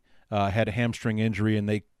already. Had a hamstring injury, and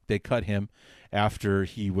they cut him after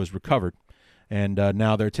he was recovered. And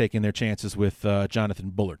now they're taking their chances with Jonathan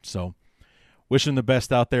Bullard. So wishing the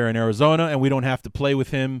best out there in Arizona, and we don't have to play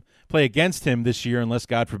against him this year unless,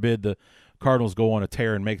 God forbid, the Cardinals go on a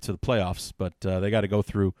tear and make it to the playoffs. But they got to go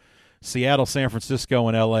through Seattle, San Francisco,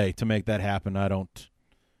 and L.A. to make that happen. I don't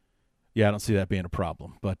see that being a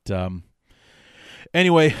problem. But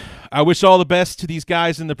anyway, I wish all the best to these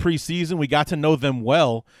guys in the preseason. We got to know them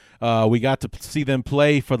well. We got to see them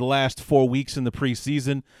play for the last 4 weeks in the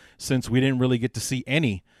preseason, since we didn't really get to see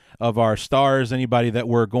any of our stars, anyone that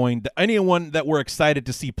we're excited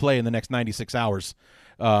to see play in the next 96 hours,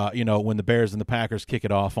 when the Bears and the Packers kick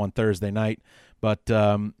it off on Thursday night. But,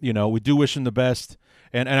 we do wish them the best.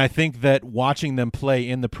 And I think that watching them play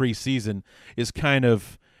in the preseason is kind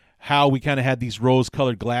of how we kind of had these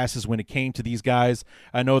rose-colored glasses when it came to these guys.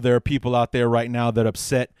 I know there are people out there right now that are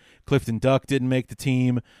upset Clifton Duck didn't make the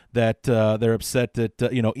team, that they're upset that,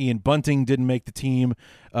 Ian Bunting didn't make the team,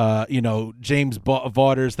 James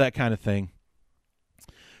Vaughters, that kind of thing.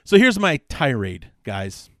 So here's my tirade,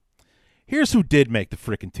 guys. Here's who did make the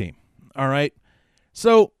frickin' team, all right?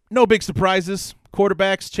 So no big surprises.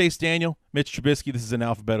 Quarterbacks, Chase Daniel, Mitch Trubisky. This is in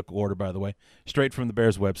alphabetical order, by the way, straight from the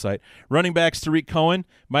Bears website. Running backs, Tariq Cohen,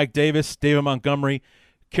 Mike Davis, David Montgomery,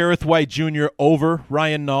 Kerrith White Jr. over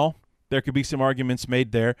Ryan Nall. There could be some arguments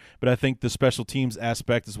made there, but I think the special teams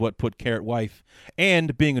aspect is what put Kerrith White,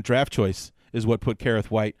 and being a draft choice is what put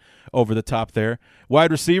Kerrith White over the top there.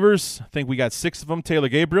 Wide receivers, I think we got 6 of them. Taylor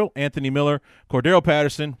Gabriel, Anthony Miller, Cordero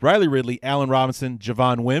Patterson, Riley Ridley, Allen Robinson,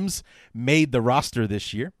 Javon Wims made the roster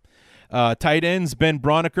this year. Tight ends, Ben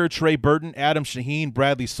Broniker, Trey Burton, Adam Shaheen,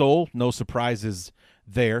 Bradley Soul. No surprises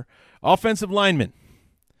there. Offensive linemen,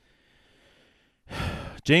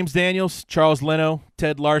 James Daniels, Charles Leno,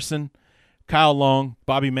 Ted Larson, Kyle Long,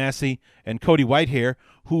 Bobby Massey, and Cody Whitehair,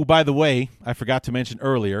 who, by the way, I forgot to mention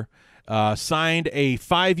earlier, signed a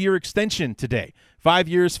 5-year extension today. 5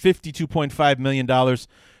 years, $52.5 million,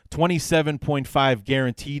 $27.5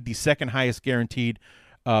 guaranteed, the second highest guaranteed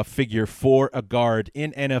figure for a guard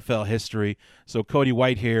in NFL history. So Cody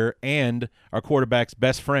Whitehair, and our quarterback's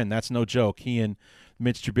best friend, that's no joke. He and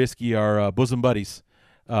Mitch Trubisky are bosom buddies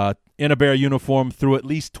in a Bear uniform through at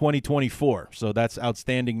least 2024. So that's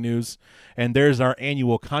outstanding news. And there's our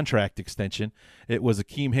annual contract extension. It was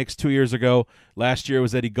Akeem Hicks 2 years ago. Last year it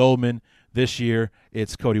was Eddie Goldman. This year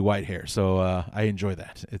it's Cody Whitehair. So I enjoy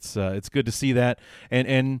that. It's good to see that.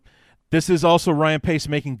 And this is also Ryan Pace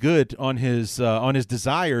making good on his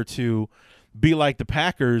desire to be like the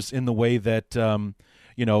Packers in the way that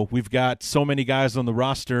we've got so many guys on the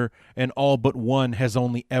roster and all but one has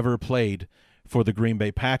only ever played for the Green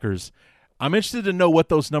Bay Packers. I'm interested to know what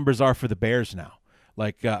those numbers are for the Bears now.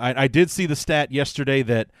 Like I did see the stat yesterday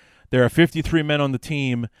that There are 53 men on the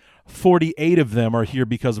team. 48 of them are here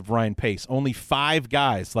because of Ryan Pace. Only 5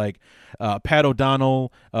 guys like Pat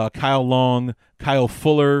O'Donnell, Kyle Long, Kyle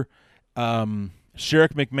Fuller, Sherrick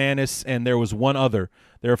McManus, and there was one other.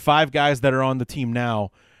 There are 5 guys that are on the team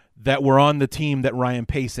now that were on the team that Ryan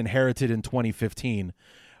Pace inherited in 2015.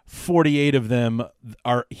 48 of them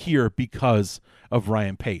are here because of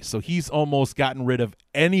Ryan Pace. So he's almost gotten rid of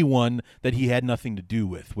anyone that he had nothing to do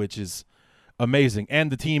with, which is amazing.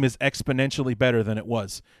 And the team is exponentially better than it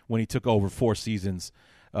was when he took over 4 seasons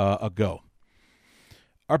ago.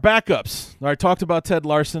 Our backups. I talked about Ted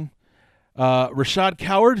Larson. Rashad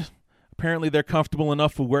Coward, apparently they're comfortable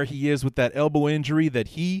enough with where he is with that elbow injury that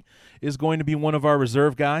he is going to be one of our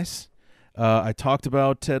reserve guys. I talked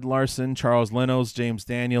about Ted Larson, Charles Lenos, James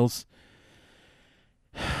Daniels.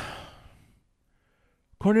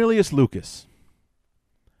 Cornelius Lucas.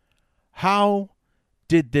 How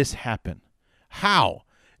did this happen? How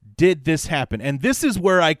did this happen? And this is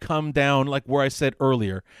where I come down, like where I said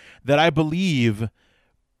earlier, that I believe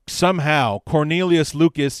somehow Cornelius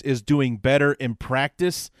Lucas is doing better in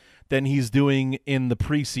practice than he's doing in the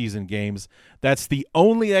preseason games. That's the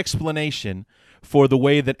only explanation for the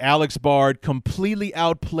way that Alex Bard completely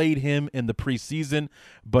outplayed him in the preseason,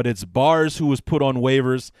 but it's Bars who was put on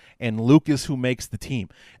waivers and Lucas who makes the team.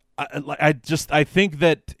 I think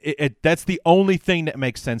that that's the only thing that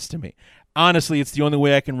makes sense to me. Honestly, it's the only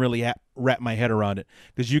way I can really wrap my head around it,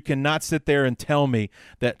 because you cannot sit there and tell me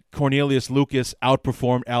that Cornelius Lucas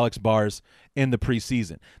outperformed Alex Bars in the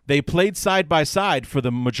preseason. They played side by side for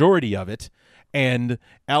the majority of it, and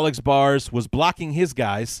Alex Bars was blocking his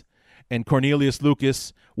guys, and Cornelius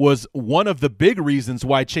Lucas was one of the big reasons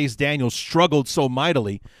why Chase Daniels struggled so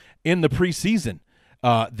mightily in the preseason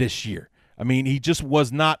this year. I mean, he just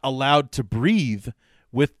was not allowed to breathe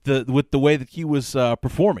with the way that he was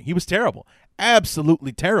performing. He was terrible,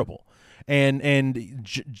 absolutely terrible. And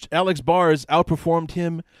Alex Bars outperformed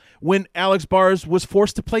him when Alex Bars was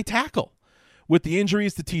forced to play tackle. With the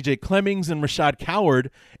injuries to TJ Clemmings and Rashad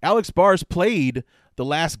Coward, Alex Bars played the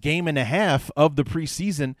last game and a half of the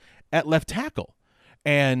preseason at left tackle.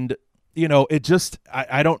 And, you know, it just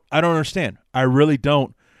I don't understand. I really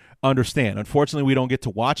don't understand. Unfortunately, we don't get to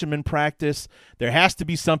watch him in practice. There has to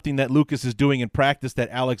be something that Lucas is doing in practice that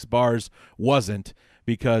Alex Bars wasn't,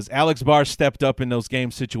 because Alex Bars stepped up in those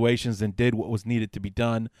game situations and did what was needed to be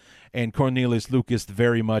done, and Cornelius Lucas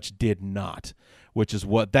very much did not, which is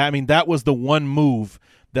that was the one move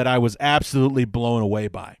that I was absolutely blown away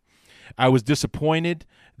by. I was disappointed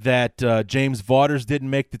that James Vaughters didn't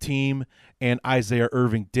make the team and Isaiah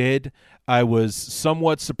Irving did. I was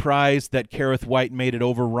somewhat surprised that Kareth White made it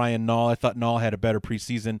over Ryan Nall. I thought Nall had a better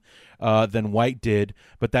preseason than White did,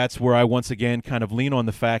 but that's where I once again kind of lean on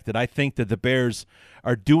the fact that I think that the Bears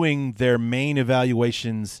are doing their main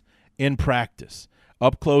evaluations in practice,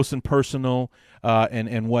 up close and personal,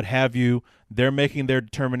 and what have you. They're making their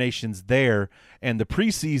determinations there, and the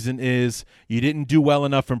preseason is you didn't do well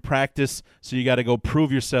enough in practice, so you got to go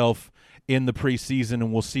prove yourself in the preseason,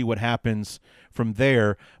 and we'll see what happens from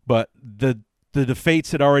there. But the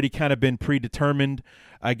fates had already kind of been predetermined.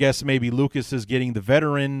 I guess maybe Lucas is getting the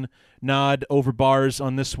veteran nod over Bars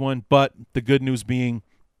on this one, but the good news being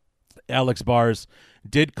Alex Bars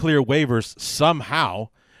did clear waivers somehow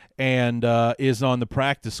and is on the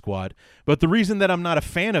practice squad. But the reason that I'm not a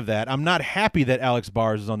fan of that, I'm not happy that Alex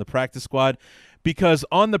Bars is on the practice squad, because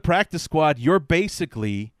on the practice squad, you're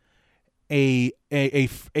basically an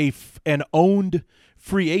owned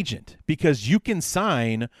free agent, because you can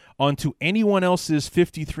sign onto anyone else's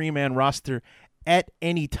 53-man roster at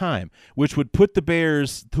any time, which would put the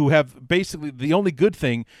Bears, who have basically the only good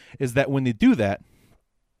thing is that when they do that,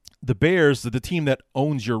 the Bears, the team that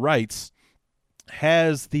owns your rights,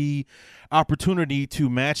 has the opportunity to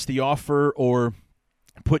match the offer or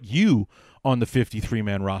put you on the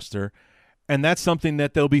 53-man roster, and that's something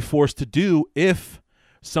that they'll be forced to do if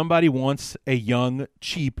somebody wants a young,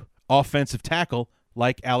 cheap offensive tackle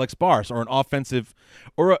like Alex Bars, or an offensive,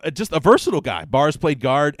 or just a versatile guy. Bars played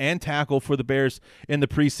guard and tackle for the Bears in the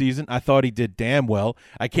preseason. I thought he did damn well.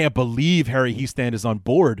 I can't believe Harry Hiestand is on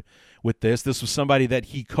board with this. This was somebody that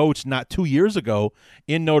he coached not 2 years ago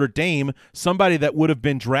in Notre Dame, somebody that would have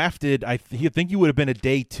been drafted. I think he would have been a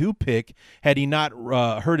day 2 pick had he not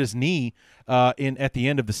hurt his knee at the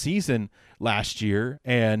end of the season last year,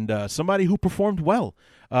 and somebody who performed well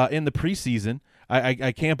in the preseason.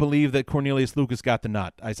 I can't believe that Cornelius Lucas got the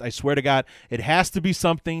nod. I swear to God, it has to be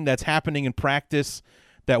something that's happening in practice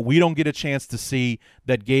that we don't get a chance to see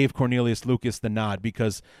that gave Cornelius Lucas the nod,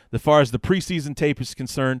 because as far as the preseason tape is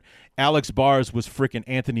concerned, Alex Bars was freaking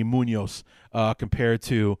Anthony Munoz compared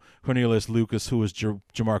to Cornelius Lucas, who was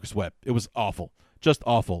Jamarcus Webb. It was awful, just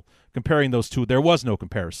awful. Comparing those two, there was no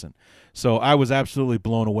comparison. So I was absolutely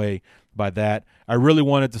blown away by that. I really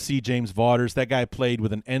wanted to see James Vaughters. That guy played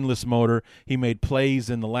with an endless motor. He made plays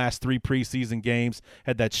in the last 3 preseason games,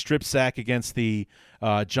 had that strip sack against the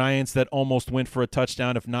Giants that almost went for a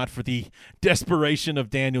touchdown, if not for the desperation of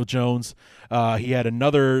Daniel Jones. He had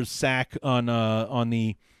another sack in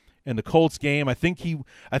the Colts game. I think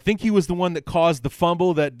he was the one that caused the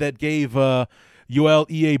fumble that gave Yoel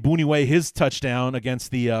Iyiegbuniwe his touchdown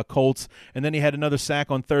against the Colts, and then he had another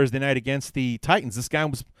sack on Thursday night against the Titans. This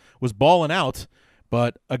guy was balling out,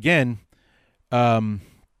 but again,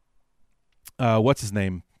 what's his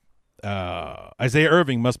name? Isaiah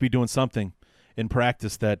Irving must be doing something in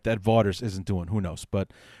practice that Vaughters isn't doing. Who knows?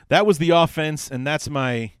 But that was the offense, and that's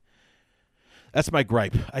my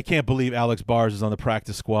gripe. I can't believe Alex Bars is on the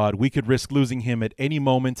practice squad. We could risk losing him at any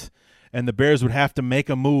moment, and the Bears would have to make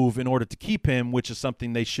a move in order to keep him, which is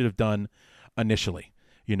something they should have done initially.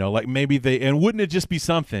 You know, like maybe and wouldn't it just be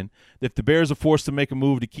something if the Bears are forced to make a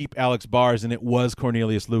move to keep Alex Bars and it was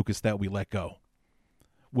Cornelius Lucas that we let go?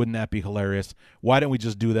 Wouldn't that be hilarious? Why don't we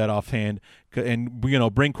just do that offhand and, you know,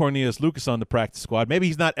 bring Cornelius Lucas on the practice squad? Maybe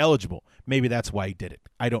he's not eligible. Maybe that's why he did it.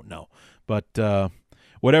 I don't know. But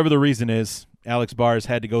whatever the reason is, Alex Bars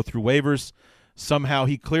had to go through waivers. Somehow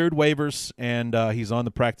he cleared waivers, and he's on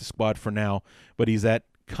the practice squad for now. But he's at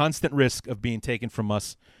constant risk of being taken from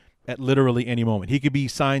us at literally any moment. He could be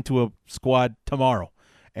signed to a squad tomorrow,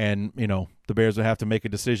 and, you know, the Bears will have to make a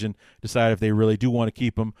decision, decide if they really do want to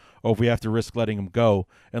keep him or if we have to risk letting him go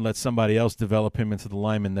and let somebody else develop him into the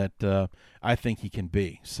lineman that I think he can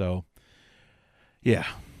be. So, yeah,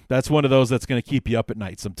 that's one of those that's going to keep you up at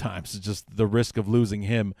night sometimes. It's just the risk of losing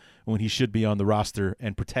him when he should be on the roster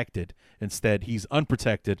and protected. Instead, he's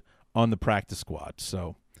unprotected on the practice squad.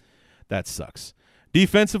 So that sucks.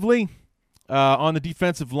 Defensively, on the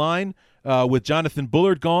defensive line, with Jonathan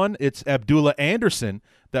Bullard gone, it's Abdullah Anderson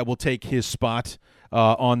that will take his spot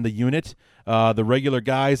on the unit. The regular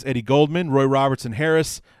guys, Eddie Goldman, Roy Robertson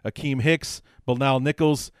Harris, Akeem Hicks, Bilal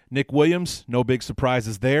Nichols, Nick Williams. No big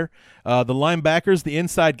surprises there. The linebackers, the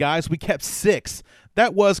inside guys, we kept 6.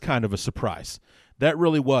 That was kind of a surprise. That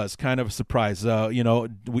really was kind of a surprise.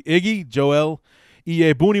 Iggy, Joel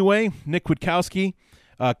Iyiegbuniwe, Nick Kwiatkowski,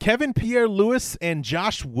 Kevin Pierre-Louis, and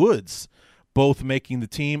Josh Woods both making the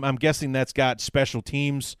team. I'm guessing that's got special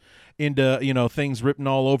teams into, things written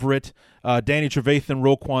all over it. Danny Trevathan,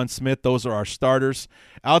 Roquan Smith, those are our starters.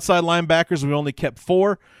 Outside linebackers, we only kept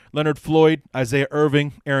 4. Leonard Floyd, Isaiah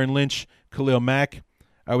Irving, Aaron Lynch, Khalil Mack.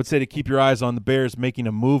 I would say to keep your eyes on the Bears making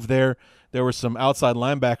a move there. There were some outside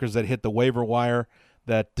linebackers that hit the waiver wire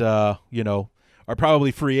that, are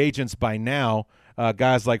probably free agents by now.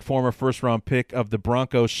 Guys like former first-round pick of the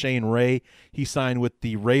Broncos, Shane Ray. He signed with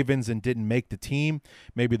the Ravens and didn't make the team.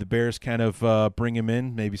 Maybe the Bears kind of bring him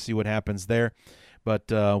in, maybe see what happens there. But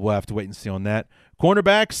we'll have to wait and see on that.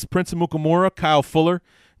 Cornerbacks, Prince Amukamara, Kyle Fuller,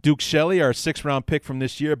 Duke Shelley, our 6th-round pick from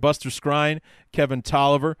this year, Buster Skrine, Kevin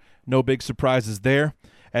Tolliver. No big surprises there.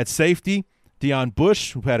 At safety, Deion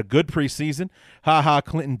Bush, who had a good preseason,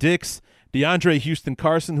 Clinton Dix, DeAndre Houston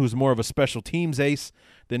Carson, who's more of a special teams ace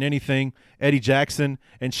than anything, Eddie Jackson,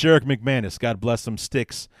 and Sherrick McManus. God bless them,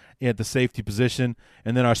 sticks at the safety position.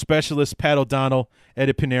 And then our specialists, Pat O'Donnell,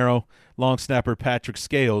 Eddie Pinero, long snapper Patrick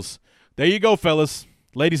Scales. There you go, fellas.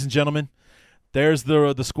 Ladies and gentlemen, there's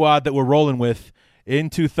the squad that we're rolling with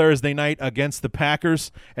into Thursday night against the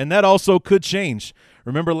Packers. And that also could change.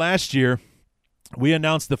 Remember last year, we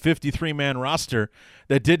announced the 53-man roster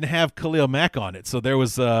that didn't have Khalil Mack on it. So there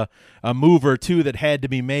was a move or two that had to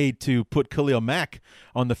be made to put Khalil Mack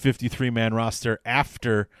on the 53-man roster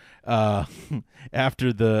after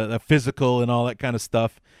the physical and all that kind of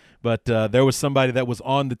stuff. But there was somebody that was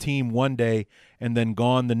on the team one day and then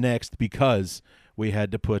gone the next because we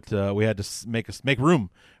had to make room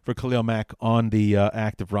for Khalil Mack on the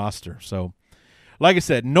active roster. So, like I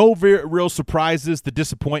said, no real surprises. The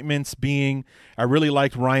disappointments being, I really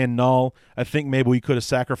liked Ryan Nall. I think maybe we could have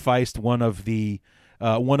sacrificed one of the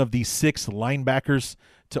 6 linebackers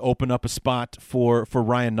to open up a spot for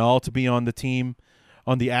Ryan Nall to be on the team,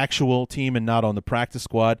 on the actual team, and not on the practice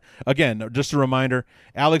squad. Again, just a reminder: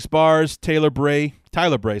 Alex Bars, Tyler Bray,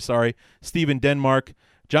 Steven Denmark,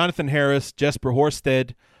 Jonathan Harris, Jesper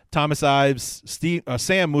Horsted, Thomas Ives, Sam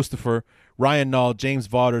Mustipher, Ryan Nall, James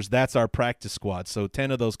Vaughters. That's our practice squad. So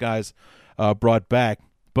 10 of those guys brought back.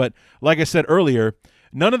 But like I said earlier,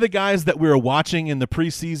 none of the guys that we were watching in the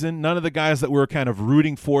preseason, none of the guys that we were kind of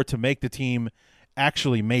rooting for to make the team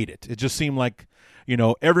actually made it. It just seemed like,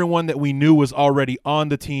 everyone that we knew was already on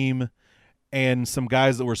the team, and some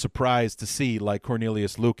guys that were surprised to see, like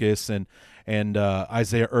Cornelius Lucas and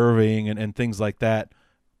Isaiah Irving and things like that,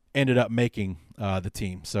 ended up making the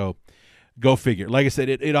team. So go figure. Like I said,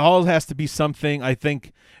 it all has to be something. I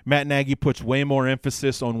think Matt Nagy puts way more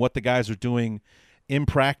emphasis on what the guys are doing in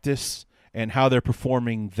practice and how they're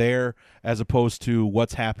performing there, as opposed to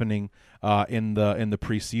what's happening in the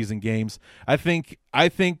preseason games. I think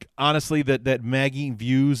honestly that Nagy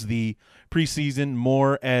views the preseason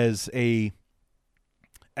more as a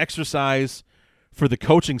exercise for the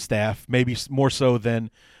coaching staff, maybe more so than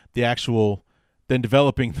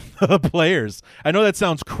developing the players. I know that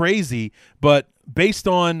sounds crazy, but based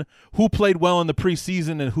on who played well in the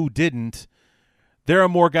preseason and who didn't, there are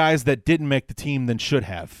more guys that didn't make the team than should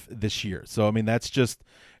have this year. So, I mean, that's just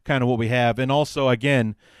kind of what we have. And also,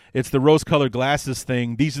 again, it's the rose-colored glasses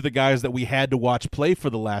thing. These are the guys that we had to watch play for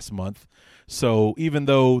the last month. So even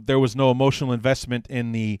though there was no emotional investment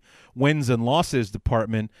in the wins and losses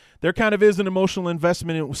department, there kind of is an emotional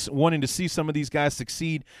investment in wanting to see some of these guys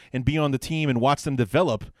succeed and be on the team and watch them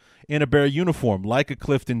develop in a Bear uniform, like a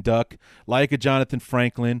Clifton Duck, like a Jonathan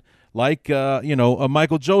Franklin, like a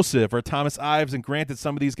Michael Joseph or Thomas Ives. And granted,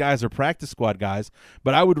 some of these guys are practice squad guys,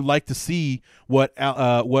 but I would like to see what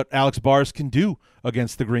Alex Bars can do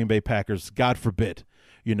against the Green Bay Packers. God forbid.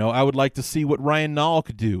 I would like to see what Ryan Nall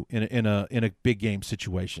could do in a big game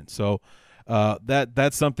situation. So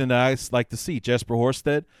that's something that I like to see. Jesper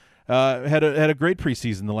Horsted had a great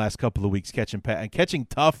preseason the last couple of weeks, catching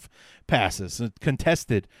tough passes,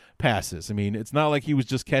 contested passes. I mean, it's not like he was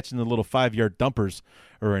just catching the little 5-yard dumpers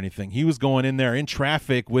or anything. He was going in there in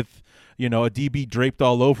traffic with a DB draped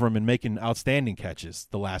all over him and making outstanding catches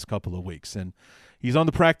the last couple of weeks. And he's on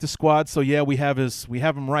the practice squad, so yeah, we have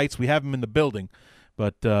him rights, we have him in the building.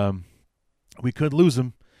 But we could lose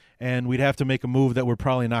him, and we'd have to make a move that we're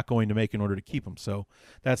probably not going to make in order to keep him. So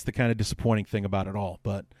that's the kind of disappointing thing about it all.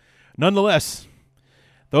 But nonetheless,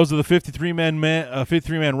 those are the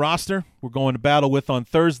 53-man roster we're going to battle with on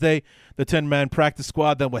Thursday, the 10-man practice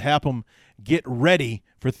squad that will help them get ready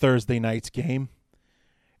for Thursday night's game.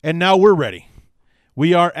 And now we're ready.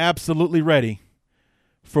 We are absolutely ready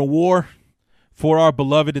for war, for our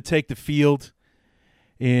beloved to take the field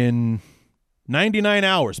in 99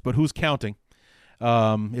 hours, but who's counting?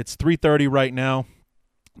 It's 3:30 right now.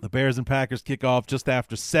 The Bears and Packers kick off just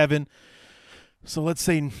after 7. So let's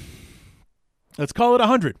call it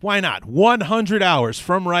 100. Why not? 100 hours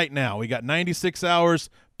from right now. We got 96 hours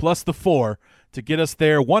plus the 4 to get us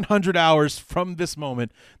there. 100 hours from this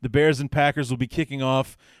moment, the Bears and Packers will be kicking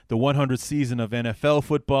off the 100th season of NFL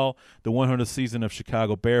football, the 100th season of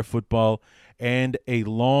Chicago Bear football, and a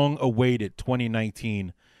long-awaited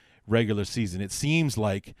 2019 regular season. It seems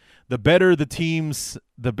like the better the teams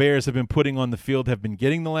the Bears have been putting on the field have been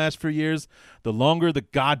getting the last few years, the longer the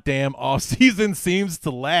goddamn offseason seems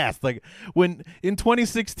to last. Like when in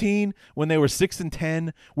 2016, when they were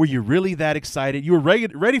 6-10, were you really that excited? You were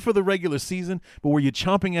ready for the regular season, but were you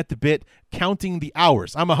chomping at the bit, counting the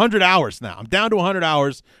hours? I'm 100 hours now. I'm down to 100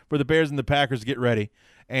 hours for the Bears and the Packers to get ready.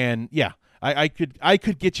 And yeah, I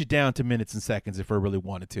could get you down to minutes and seconds if I really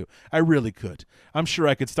wanted to. I really could. I'm sure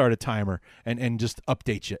I could start a timer and just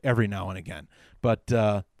update you every now and again. But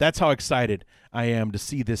that's how excited I am to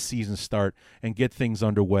see this season start and get things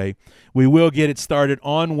underway. We will get it started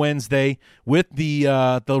on Wednesday with the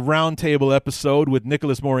roundtable episode with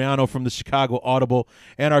Nicholas Moriano from the Chicago Audible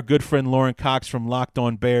and our good friend Lauren Cox from Locked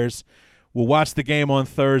On Bears. We'll watch the game on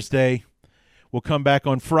Thursday. We'll come back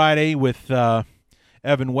on Friday with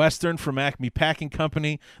Evan Western from Acme Packing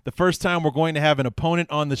Company. The first time we're going to have an opponent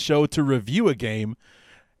on the show to review a game.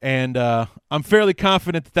 And I'm fairly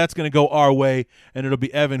confident that that's going to go our way, and it'll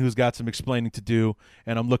be Evan who's got some explaining to do,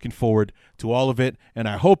 and I'm looking forward to all of it, and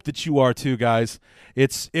I hope that you are too, guys.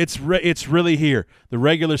 It's really here. The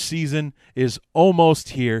regular season is almost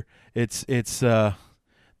here. The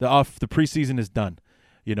preseason is done.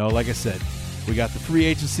 Like I said, we got the free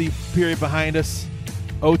agency period behind us,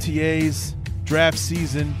 OTAs, draft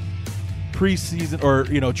season, preseason,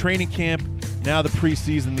 or training camp, now the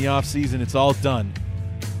preseason, the off season, it's all done.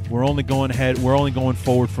 We're only going ahead, we're only going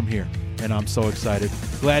forward from here, and I'm so excited.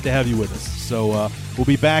 Glad to have you with us. So we'll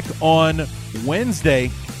be back on Wednesday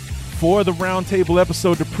for the roundtable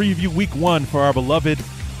episode to preview week 1 for our beloved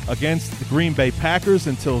against the Green Bay Packers.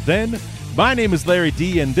 Until then, my name is Larry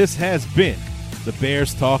D, and this has been the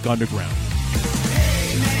Bears Talk Underground.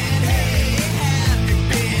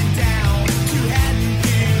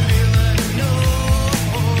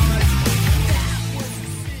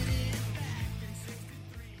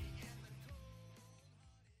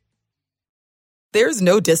 There's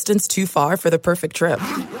no distance too far for the perfect trip.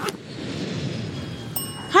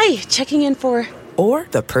 Hi, checking in for... Or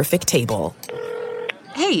the perfect table.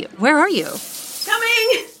 Hey, where are you?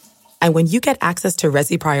 Coming! And when you get access to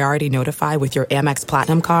Resi Priority Notify with your Amex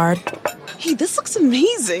Platinum card... Hey, this looks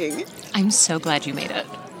amazing. I'm so glad you made it.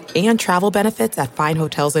 And travel benefits at fine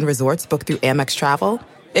hotels and resorts booked through Amex Travel,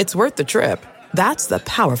 it's worth the trip. That's the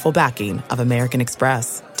powerful backing of American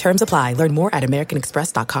Express. Terms apply. Learn more at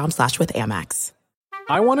americanexpress.com/withAmex.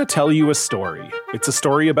 I want to tell you a story. It's a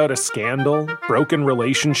story about a scandal, broken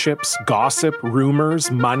relationships, gossip,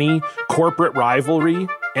 rumors, money, corporate rivalry,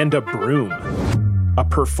 and a broom. A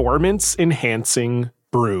performance-enhancing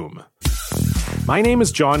broom. My name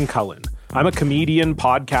is John Cullen. I'm a comedian,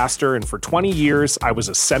 podcaster, and for 20 years, I was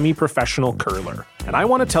a semi-professional curler. And I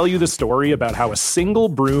want to tell you the story about how a single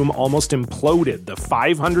broom almost imploded the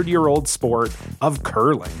 500-year-old sport of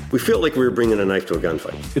curling. We felt like we were bringing a knife to a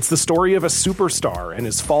gunfight. It's the story of a superstar and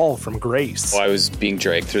his fall from grace. I was being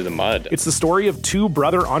dragged through the mud. It's the story of two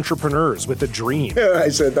brother entrepreneurs with a dream. I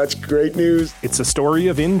said, that's great news. It's a story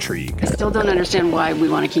of intrigue. I still don't understand why we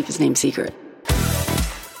want to keep his name secret.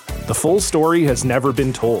 The full story has never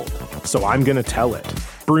been told, so I'm going to tell it.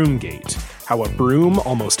 Broomgate, how a broom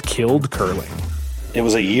almost killed curling. It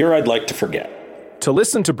was a year I'd like to forget. To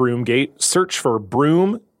listen to Broomgate, search for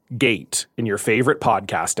Broomgate in your favorite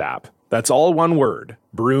podcast app. That's all one word,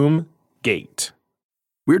 Broomgate.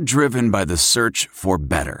 We're driven by the search for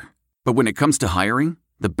better. But when it comes to hiring,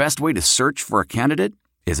 the best way to search for a candidate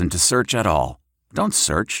isn't to search at all. Don't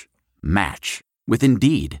search, match with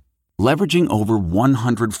Indeed. Leveraging over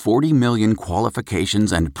 140 million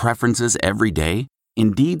qualifications and preferences every day,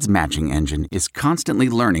 Indeed's matching engine is constantly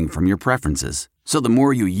learning from your preferences. So the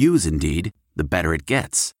more you use Indeed, the better it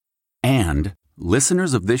gets. And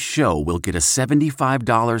listeners of this show will get a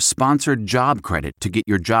 $75 sponsored job credit to get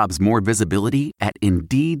your jobs more visibility at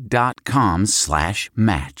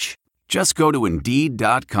Indeed.com/match. Just go to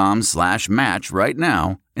Indeed.com/match right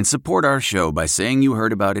now and support our show by saying you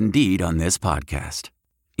heard about Indeed on this podcast.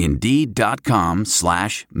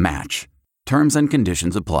 Indeed.com/match. Terms and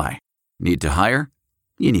conditions apply. Need to hire?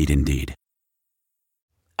 You need Indeed.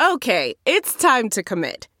 Okay, it's time to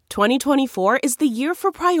commit. 2024 is the year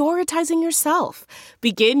for prioritizing yourself.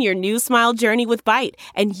 Begin your new smile journey with Byte,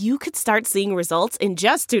 and you could start seeing results in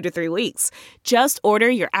just 2 to 3 weeks. Just order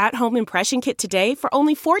your at-home impression kit today for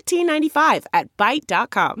only $14.95 at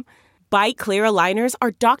Byte.com. Byte Clear aligners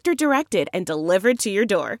are doctor-directed and delivered to your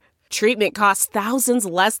door. Treatment costs thousands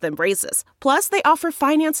less than braces. Plus, they offer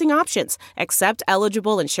financing options, accept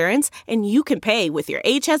eligible insurance, and you can pay with your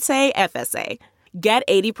HSA FSA. Get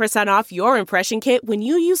 80% off your impression kit when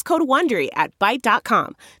you use code WONDERY at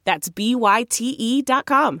Byte.com. That's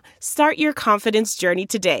BYTE.com. Start your confidence journey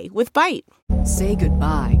today with Byte. Say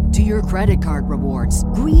goodbye to your credit card rewards.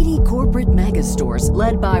 Greedy corporate mega stores,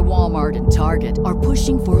 led by Walmart and Target, are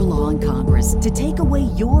pushing for a law in Congress to take away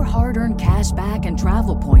your hard-earned cash back and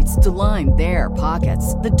travel points to line their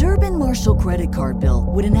pockets. The Durbin-Marshall credit card bill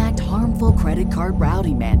would enact harmful credit card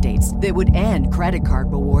routing mandates that would end credit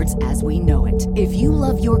card rewards as we know it. If you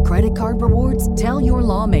love your credit card rewards, tell your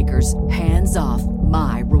lawmakers, hands off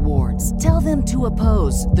my rewards. Tell them to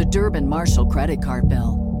oppose the Durbin-Marshall credit card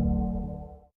bill.